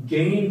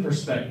gain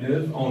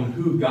perspective on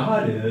who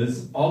God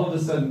is, all of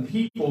a sudden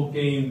people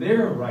gain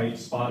their right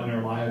spot in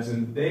our lives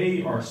and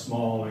they are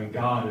small and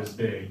God is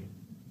big,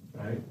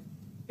 right?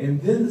 And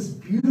then this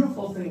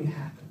beautiful thing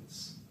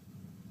happens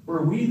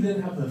where we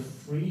then have the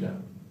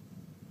freedom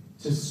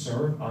to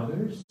serve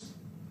others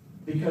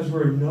because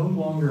we're no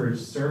longer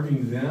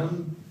serving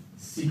them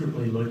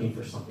secretly looking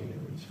for something in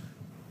return.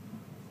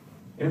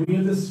 And we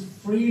have this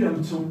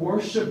freedom to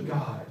worship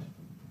God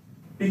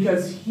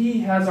because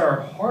he has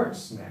our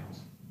hearts now.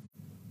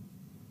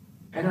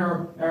 And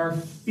our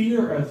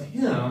fear of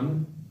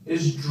him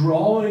is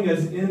drawing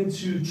us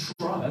into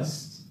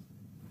trust.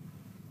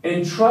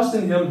 And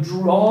trusting him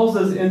draws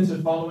us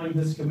into following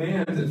his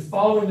commands. And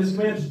following his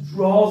commands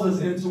draws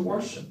us into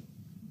worship.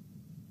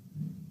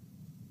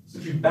 So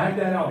if you back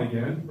that out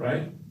again,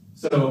 right?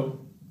 So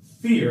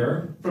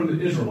fear from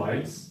the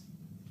Israelites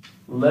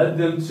led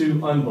them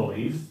to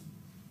unbelief,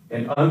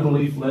 and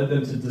unbelief led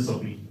them to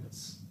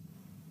disobedience.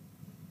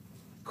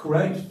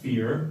 Correct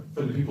fear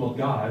for the people of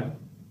God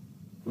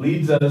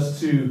leads us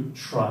to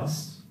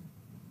trust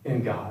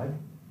in God,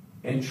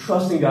 and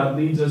trusting God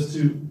leads us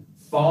to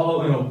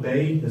follow and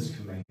obey his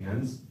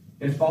commands,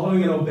 and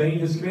following and obeying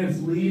his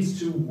commands leads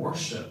to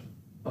worship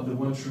of the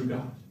one true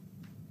God.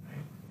 Right?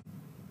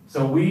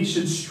 So we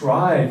should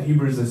strive,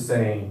 Hebrews is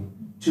saying,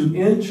 to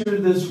enter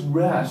this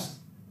rest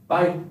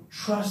by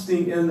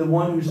trusting in the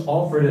one who's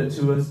offered it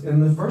to us in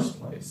the first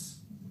place.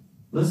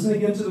 Listen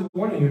again to the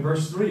warning in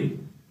verse 3.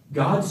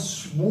 God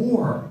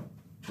swore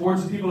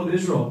towards the people of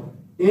Israel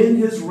in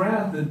his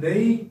wrath that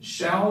they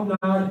shall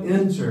not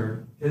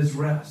enter his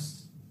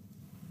rest,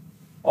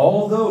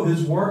 although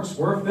his works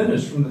were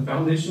finished from the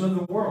foundation of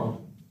the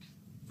world.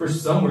 For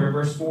somewhere,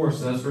 verse 4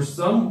 says,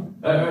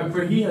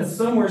 for he has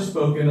somewhere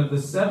spoken of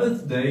the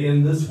seventh day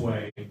in this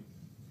way,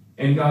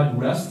 and God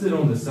rested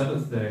on the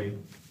seventh day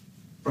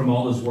from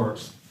all his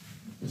works.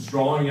 It's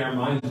drawing our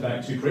minds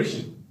back to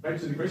creation, back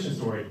to the creation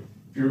story.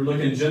 If you look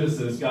in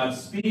Genesis, God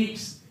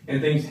speaks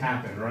and things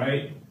happen,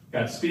 right?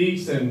 God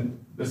speaks and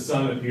the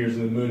sun appears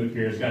and the moon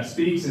appears. God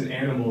speaks and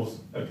animals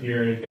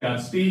appear. God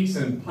speaks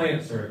and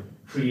plants are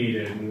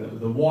created, and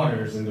the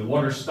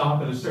waters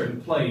stop at a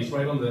certain place,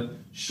 right on the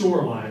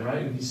shoreline,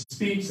 right? And he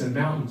speaks and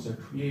mountains are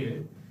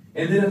created.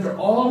 And then after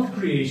all of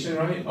creation,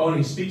 right? Oh, and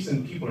he speaks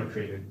and people are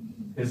created.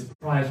 His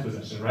prized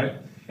possession, right?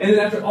 And then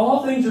after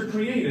all things are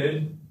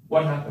created,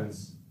 what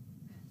happens?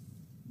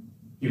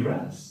 He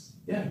rests.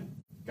 Yeah,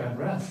 God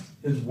rests.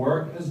 His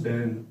work has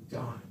been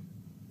done.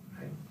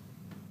 Right?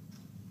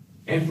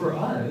 And for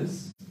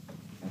us,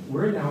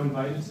 we're now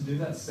invited to do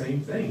that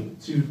same thing,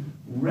 to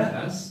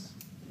rest,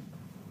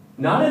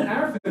 not in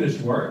our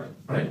finished work,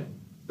 right?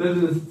 But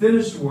in the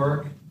finished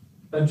work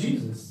of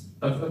Jesus,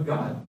 of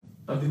God,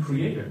 of the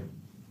Creator.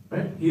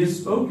 Right? He has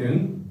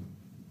spoken,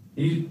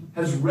 he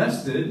has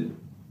rested,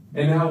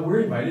 and now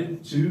we're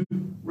invited to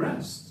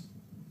rest.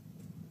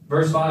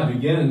 Verse 5,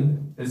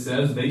 again, it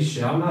says, they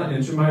shall not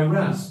enter my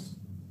rest.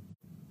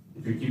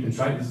 If you're keeping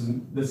track, this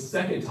is the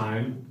second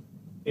time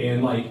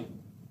in like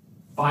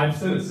 5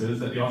 sentences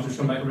that the authors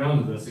come back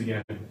around to this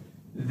again.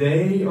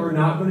 They are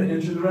not going to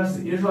enter the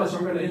rest. The Israelites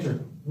aren't going to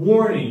enter.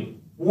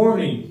 Warning,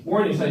 warning,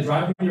 warning. It's like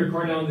driving your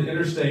car down the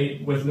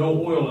interstate with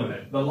no oil in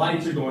it. The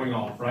lights are going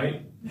off,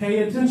 right? Pay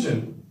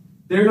attention.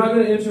 They're not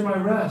going to enter my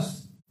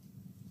rest.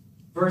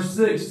 Verse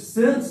 6,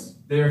 since,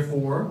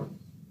 therefore,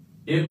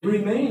 it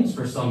remains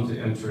for some to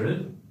enter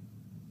it,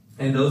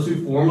 and those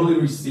who formerly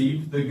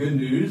received the good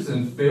news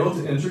and failed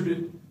to enter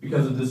it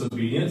because of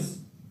disobedience,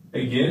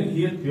 again,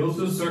 he appeals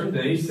to a certain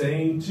day,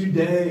 saying,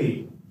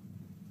 today,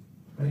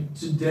 right?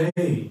 Today,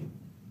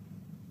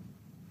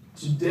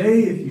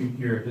 if you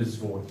hear his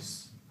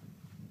voice,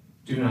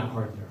 do not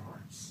harden your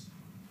hearts.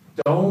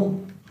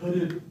 Don't put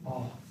it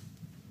off.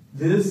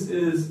 This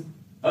is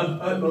of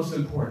utmost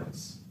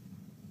importance.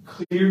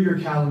 Clear your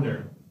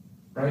calendar,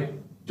 right?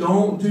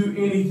 Don't do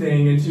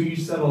anything until you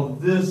settle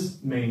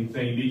this main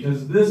thing,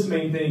 because this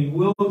main thing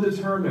will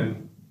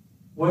determine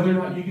whether or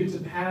not you get to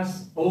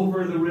pass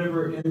over the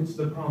river into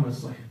the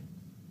promised land.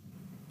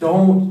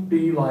 Don't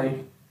be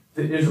like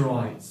the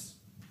Israelites.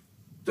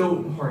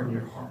 Don't harden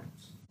your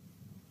hearts.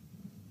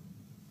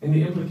 And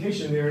the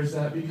implication there is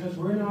that because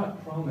we're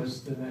not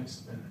promised the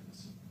next minute,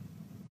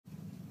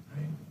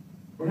 right?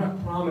 We're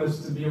not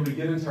promised to be able to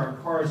get into our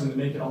cars and to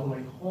make it all the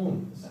way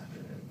home this afternoon.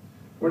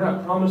 We're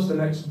not promised the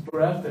next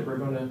breath that we're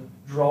going to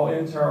draw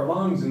into our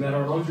lungs and that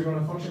our lungs are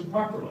going to function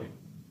properly.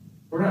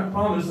 We're not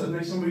promised that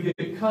next time we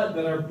get cut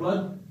that our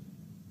blood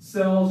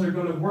cells are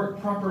going to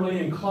work properly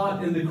and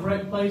clot in the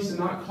correct place and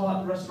not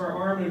clot the rest of our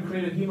arm and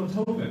create a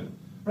hemotoken.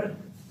 Right?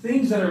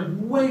 Things that are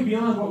way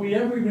beyond what we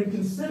ever even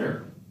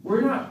consider.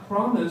 We're not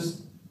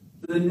promised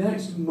the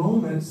next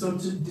moment. So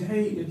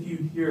today, if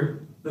you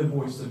hear the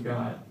voice of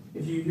God,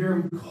 if you hear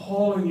him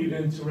calling you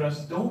into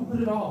rest, don't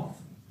put it off.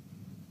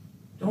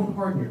 Don't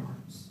harden your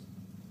hearts.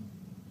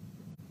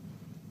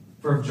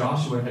 For if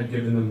Joshua had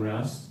given them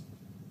rest,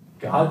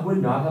 God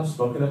would not have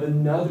spoken of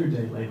another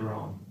day later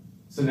on.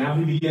 So now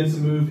he begins to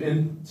move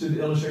into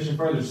the illustration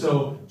further.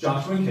 So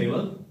Joshua and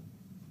Caleb,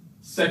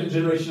 second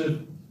generation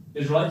of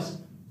Israelites,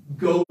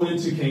 go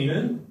into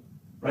Canaan,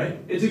 right?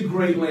 It's a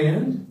great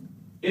land.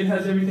 It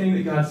has everything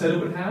that God said it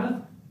would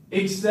have,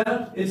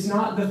 except it's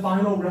not the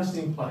final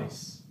resting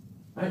place,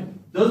 right?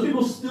 Those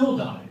people still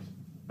died.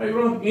 Right? We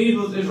don't have any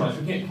of those Israelites.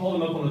 We can't call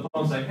them up on the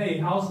phone and say, hey,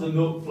 how's the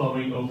milk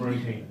flowing over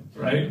in Canaan,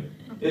 right?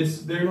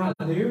 They're not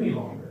there any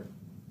longer.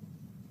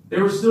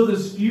 There was still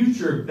this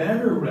future,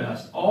 better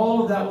rest.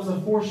 All of that was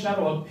a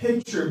foreshadow, a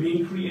picture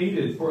being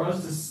created for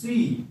us to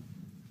see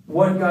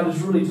what God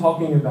is really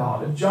talking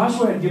about. If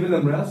Joshua had given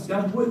them rest,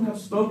 God wouldn't have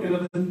spoken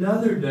of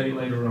another day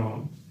later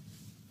on.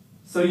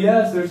 So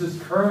yes, there's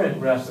this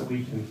current rest that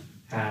we can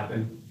have,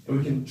 and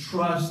we can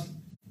trust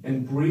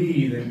and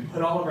breathe and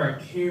put all of our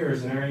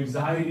cares and our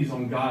anxieties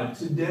on God.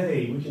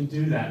 Today, we can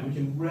do that. We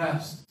can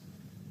rest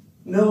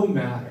no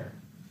matter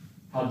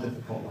how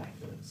difficult life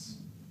is.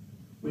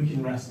 We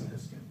can rest in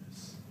His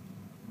goodness.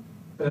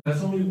 But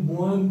that's only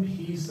one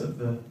piece of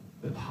the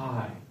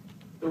pie.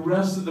 The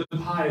rest of the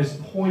pie is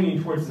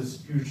pointing towards this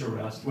future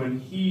rest when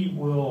He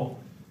will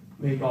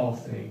make all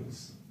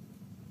things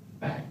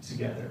back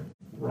together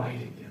right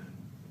again.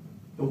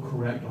 He'll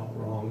correct all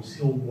wrongs.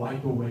 He'll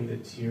wipe away the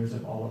tears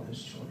of all of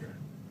His children.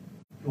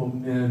 He'll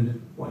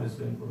mend what has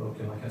been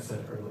broken, like I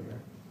said earlier.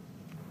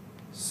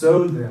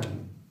 So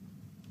then,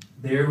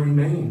 there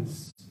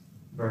remains,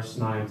 verse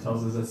 9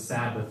 tells us, a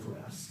Sabbath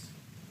rest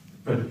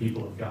for the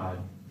people of God.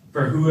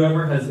 For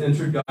whoever has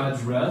entered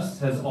God's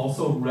rest has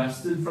also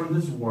rested from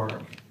his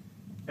work,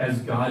 as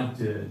God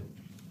did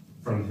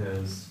from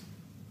His.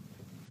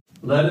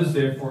 Let us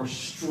therefore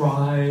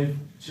strive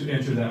to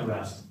enter that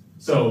rest.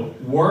 So,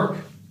 work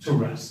to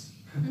rest,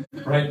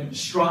 right?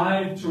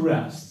 Strive to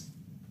rest.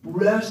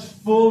 Rest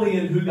fully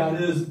in who God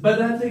is, but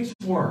that takes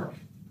work,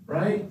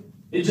 right?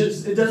 It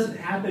doesn't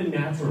happen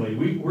naturally.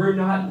 We're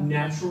not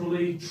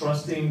naturally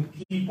trusting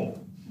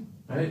people,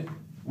 right?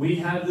 We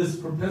have this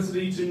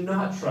propensity to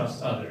not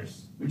trust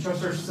others. We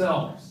trust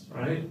ourselves,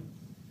 right?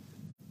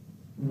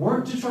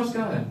 Work to trust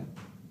God.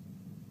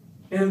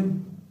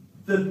 And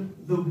the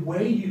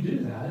way you do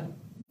that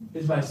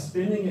is by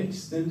spending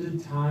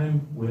extended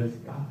time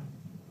with God.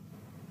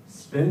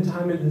 Spend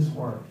time in His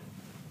Word.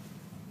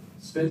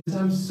 Spend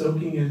time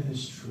soaking in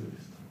His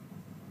truth.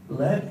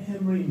 Let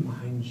Him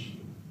remind you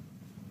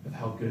of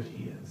how good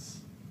He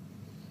is.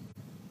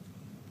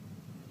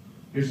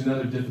 Here's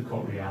another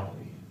difficult reality.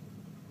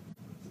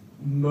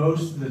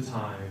 Most of the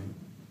time,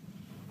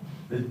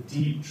 the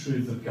deep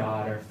truths of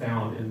God are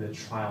found in the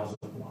trials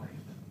of life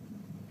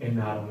and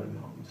not on the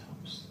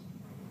mountaintops.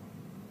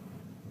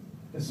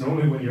 It's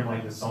normally when you're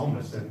like the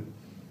psalmist in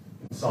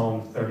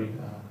Psalm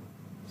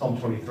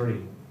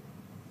 23,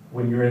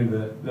 when you're in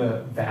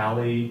the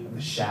valley of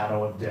the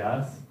shadow of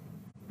death,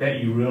 that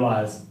you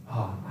realize,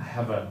 I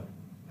have a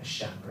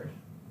shepherd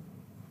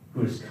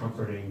who is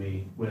comforting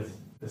me with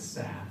the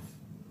staff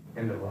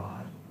and the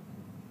rod.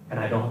 And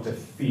I don't have to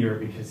fear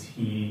because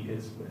He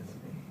is with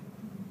me.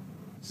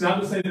 It's not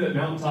to say that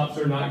mountaintops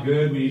are not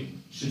good. We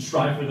should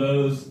strive for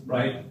those,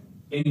 right?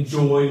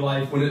 Enjoy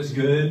life when it's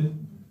good,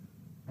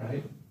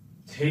 right?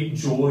 Take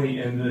joy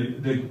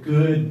in the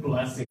good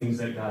blessings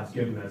that God's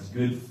given us.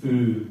 Good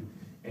food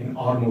and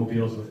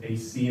automobiles with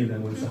AC in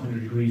them when it's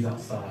 100 degrees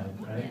outside,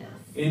 right? Yes.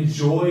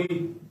 Enjoy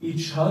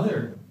each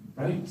other,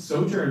 right?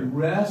 Sojourn,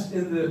 rest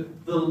in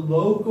the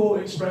local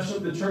expression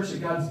of the church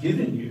that God's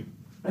given you.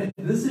 Right?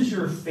 This is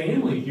your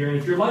family here. And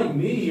if you're like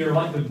me, or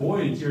like the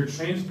Boyds, you're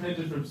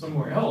transplanted from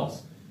somewhere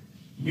else,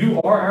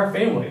 you are our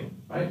family.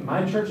 Right?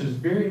 My church is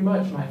very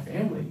much my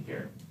family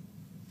here.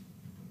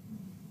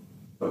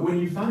 But when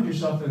you find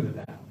yourself in the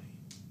valley,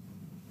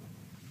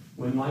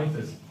 when life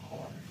is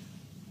hard,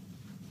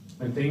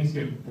 when things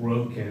get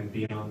broken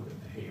beyond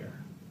repair,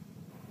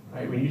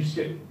 right? When you just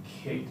get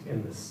kicked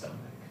in the stomach,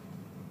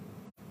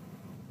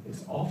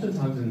 it's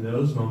oftentimes in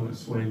those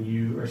moments when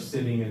you are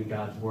sitting in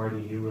God's Word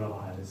and you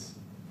realize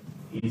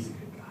He's a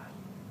good God.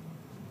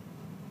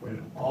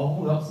 When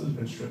all else has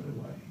been stripped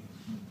away,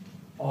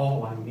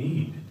 all I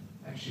need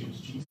actually is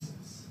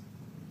Jesus.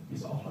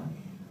 He's all I need.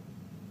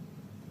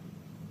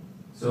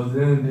 So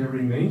then there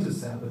remains a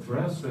Sabbath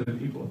rest for the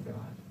people of God.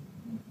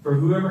 For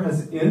whoever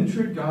has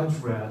entered God's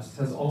rest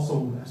has also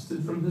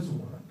rested from his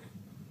work,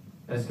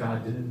 as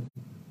God did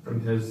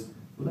from His.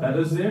 Let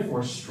us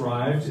therefore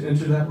strive to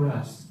enter that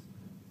rest,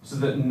 so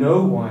that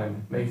no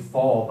one may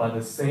fall by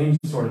the same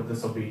sort of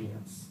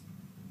disobedience.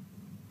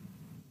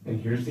 And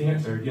here's the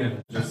answer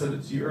again. I just said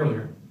it to you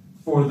earlier.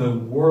 For the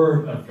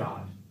Word of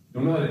God.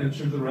 You don't know how to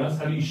enter the rest?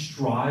 How do you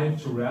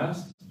strive to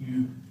rest?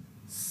 You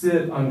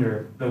sit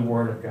under the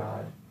Word of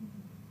God.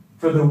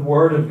 For the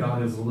Word of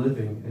God is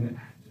living and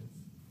active,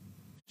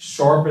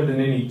 sharper than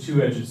any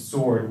two-edged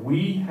sword.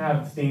 We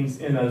have things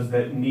in us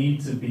that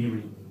need to be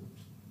removed.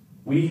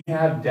 We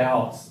have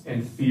doubts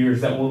and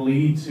fears that will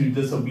lead to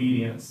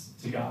disobedience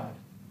to God.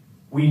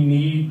 We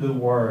need the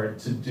Word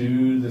to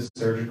do the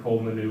surgical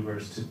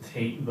maneuvers to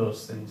take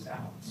those things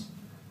out.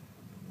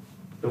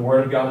 The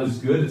Word of God is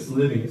good, it's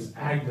living, it's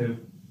active.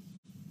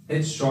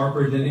 It's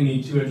sharper than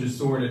any two-edged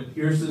sword. It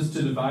pierces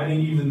to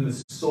dividing even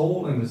the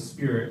soul and the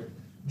spirit,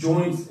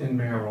 joints and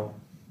marrow.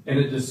 And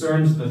it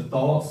discerns the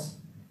thoughts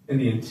and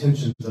the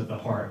intentions of the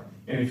heart.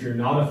 And if you're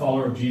not a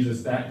follower of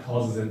Jesus, that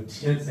causes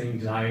intense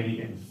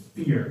anxiety and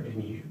fear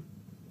in you.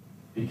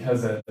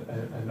 Because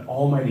an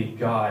almighty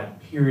God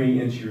peering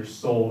into your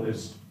soul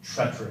is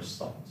treacherous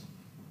thought.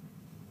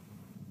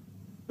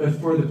 But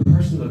for the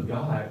person of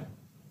God,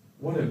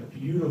 what a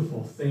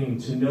beautiful thing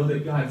to know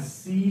that God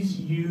sees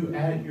you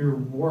at your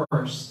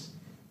worst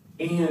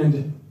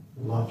and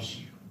loves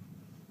you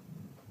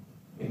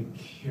and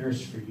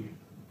cares for you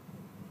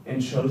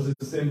and chose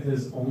to send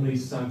his only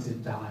son to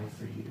die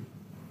for you.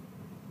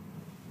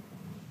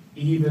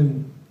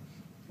 Even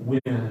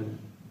when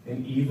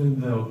and even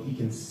though he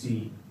can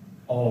see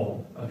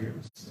all of your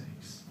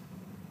mistakes.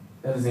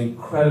 That is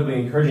incredibly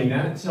encouraging.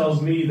 That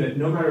tells me that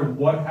no matter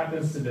what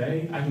happens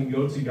today, I can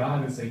go to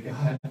God and say,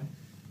 God,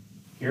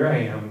 here I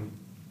am.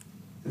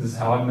 This is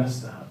how I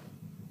messed up.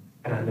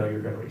 And I know you're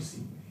going to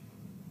receive me.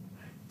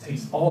 It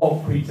takes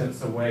all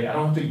pretense away. I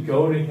don't have to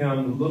go to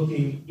him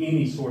looking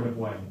any sort of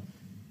way.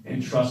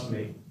 And trust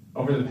me,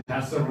 over the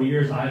past several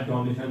years, I've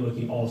gone to him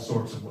looking all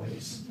sorts of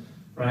ways.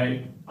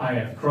 Right? I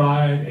have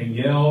cried and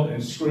yelled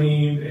and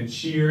screamed and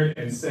cheered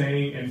and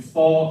sang and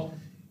fought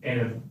and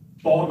have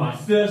balled my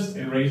fists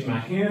and raised my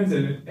hands.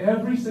 And in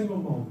every single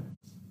moment,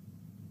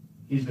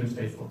 he's been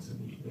faithful to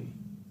meet me.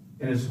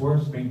 And his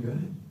word's been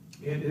good.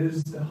 It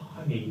is the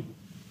honey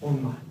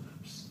on my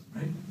lips.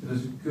 Right? It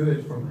is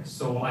good for my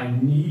soul. I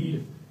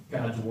need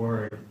God's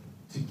word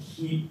to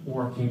keep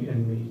working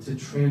in me, to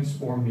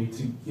transform me,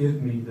 to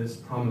give me this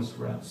promised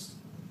rest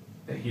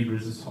that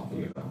Hebrews is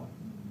talking about.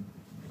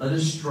 Let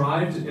us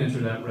strive to enter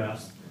that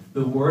rest.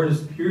 The word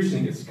is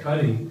piercing, it's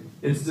cutting,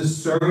 it's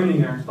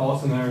discerning our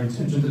thoughts and our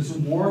intentions. It's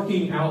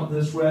working out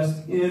this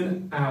rest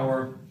in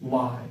our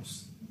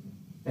lives.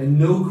 And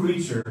no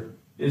creature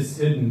is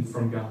hidden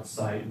from God's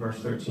sight, verse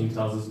 13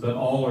 tells us, but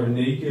all are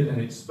naked and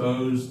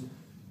exposed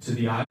to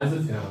the eyes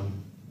of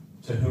him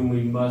to whom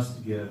we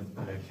must give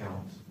an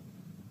account.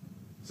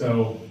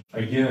 So,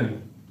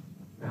 again,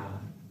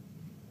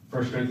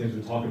 1 Corinthians,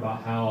 we talk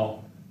about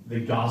how the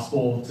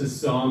gospel to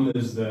some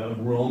is the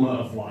aroma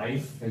of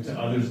life, and to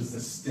others is the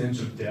stench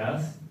of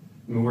death.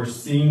 I mean, we're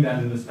seeing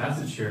that in this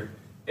passage here.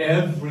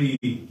 Every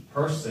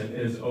person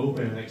is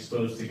open and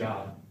exposed to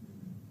God.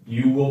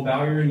 You will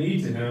bow your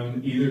knee to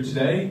him either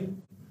today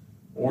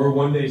or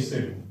one day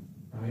soon,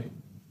 right?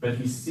 But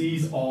he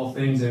sees all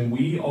things, and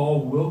we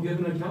all will give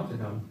an account to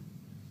him.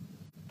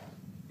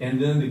 And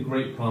then the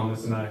great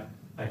promise, and I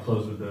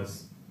close with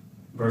this,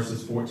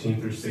 verses 14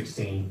 through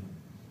 16.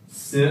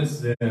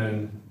 Since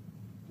then,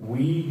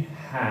 we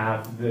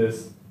have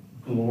this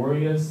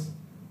glorious,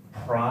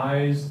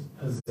 prized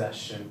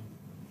possession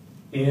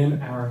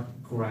in our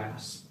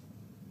grasp.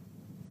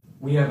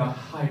 We have a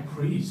high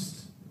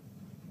priest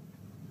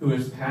who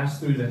has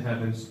passed through the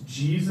heavens,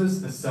 Jesus,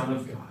 the Son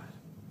of God.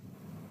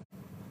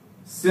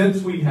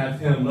 Since we have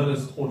him, let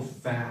us hold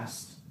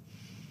fast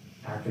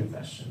our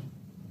confession.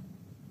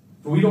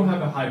 For we don't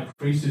have a high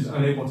priest who's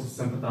unable to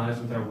sympathize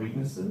with our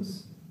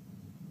weaknesses,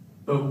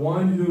 but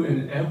one who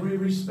in every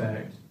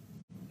respect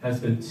has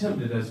been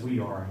tempted as we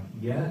are,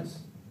 yet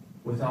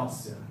without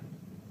sin.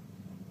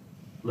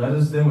 Let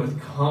us then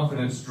with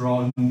confidence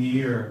draw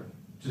near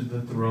to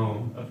the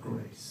throne of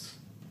grace,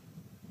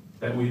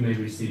 that we may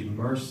receive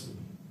mercy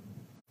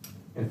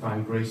and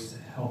find grace to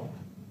help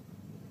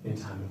in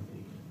time of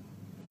need.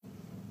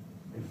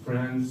 And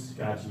friends,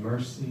 God's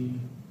mercy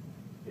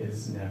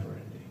is never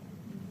ending.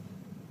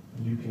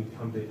 You can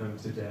come to him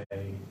today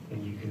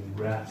and you can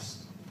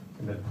rest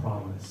in the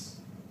promise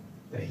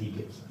that he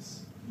gives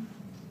us.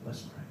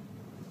 Let's pray.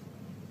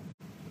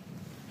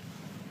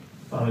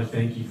 Father,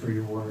 thank you for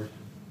your word.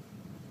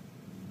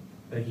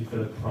 Thank you for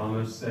the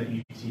promise that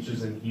you teach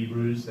us in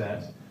Hebrews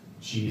that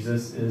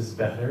Jesus is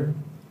better,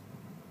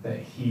 that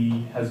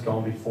he has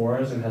gone before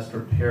us and has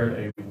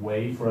prepared a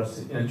way for us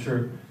to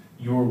enter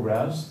your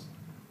rest,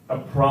 a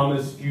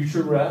promised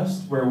future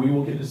rest where we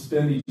will get to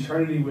spend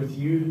eternity with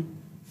you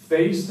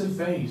face to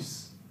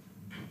face.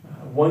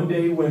 One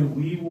day when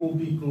we will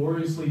be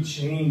gloriously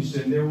changed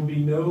and there will be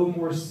no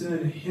more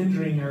sin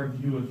hindering our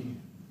view of you.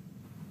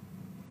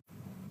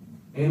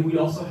 And we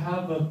also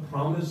have a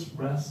promised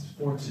rest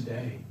for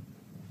today,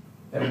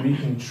 that we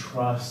can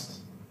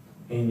trust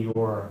in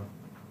your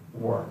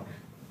work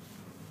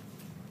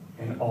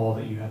and all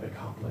that you have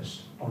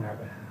accomplished on our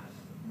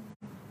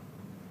behalf.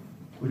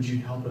 Would you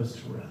help us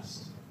to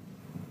rest?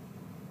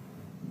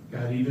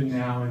 God, even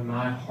now in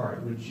my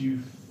heart, would you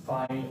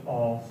fight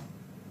off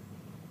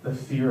the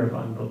fear of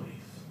unbelief?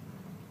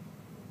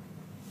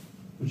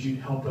 Would you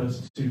help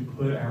us to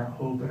put our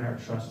hope and our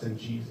trust in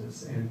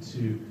Jesus and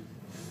to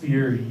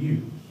fear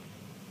you,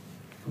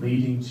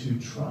 leading to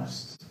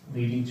trust,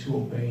 leading to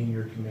obeying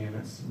your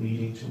commandments,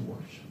 leading to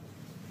worship?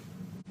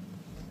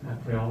 And I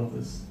pray all of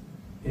this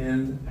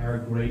in our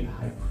great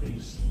high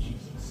priest,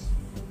 Jesus.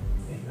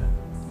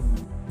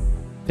 Amen.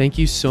 Thank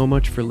you so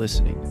much for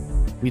listening.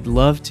 We'd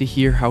love to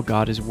hear how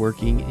God is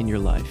working in your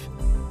life.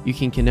 You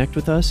can connect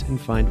with us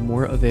and find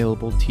more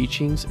available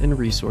teachings and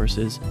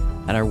resources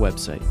at our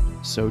website,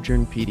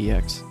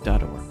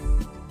 sojournpdx.org.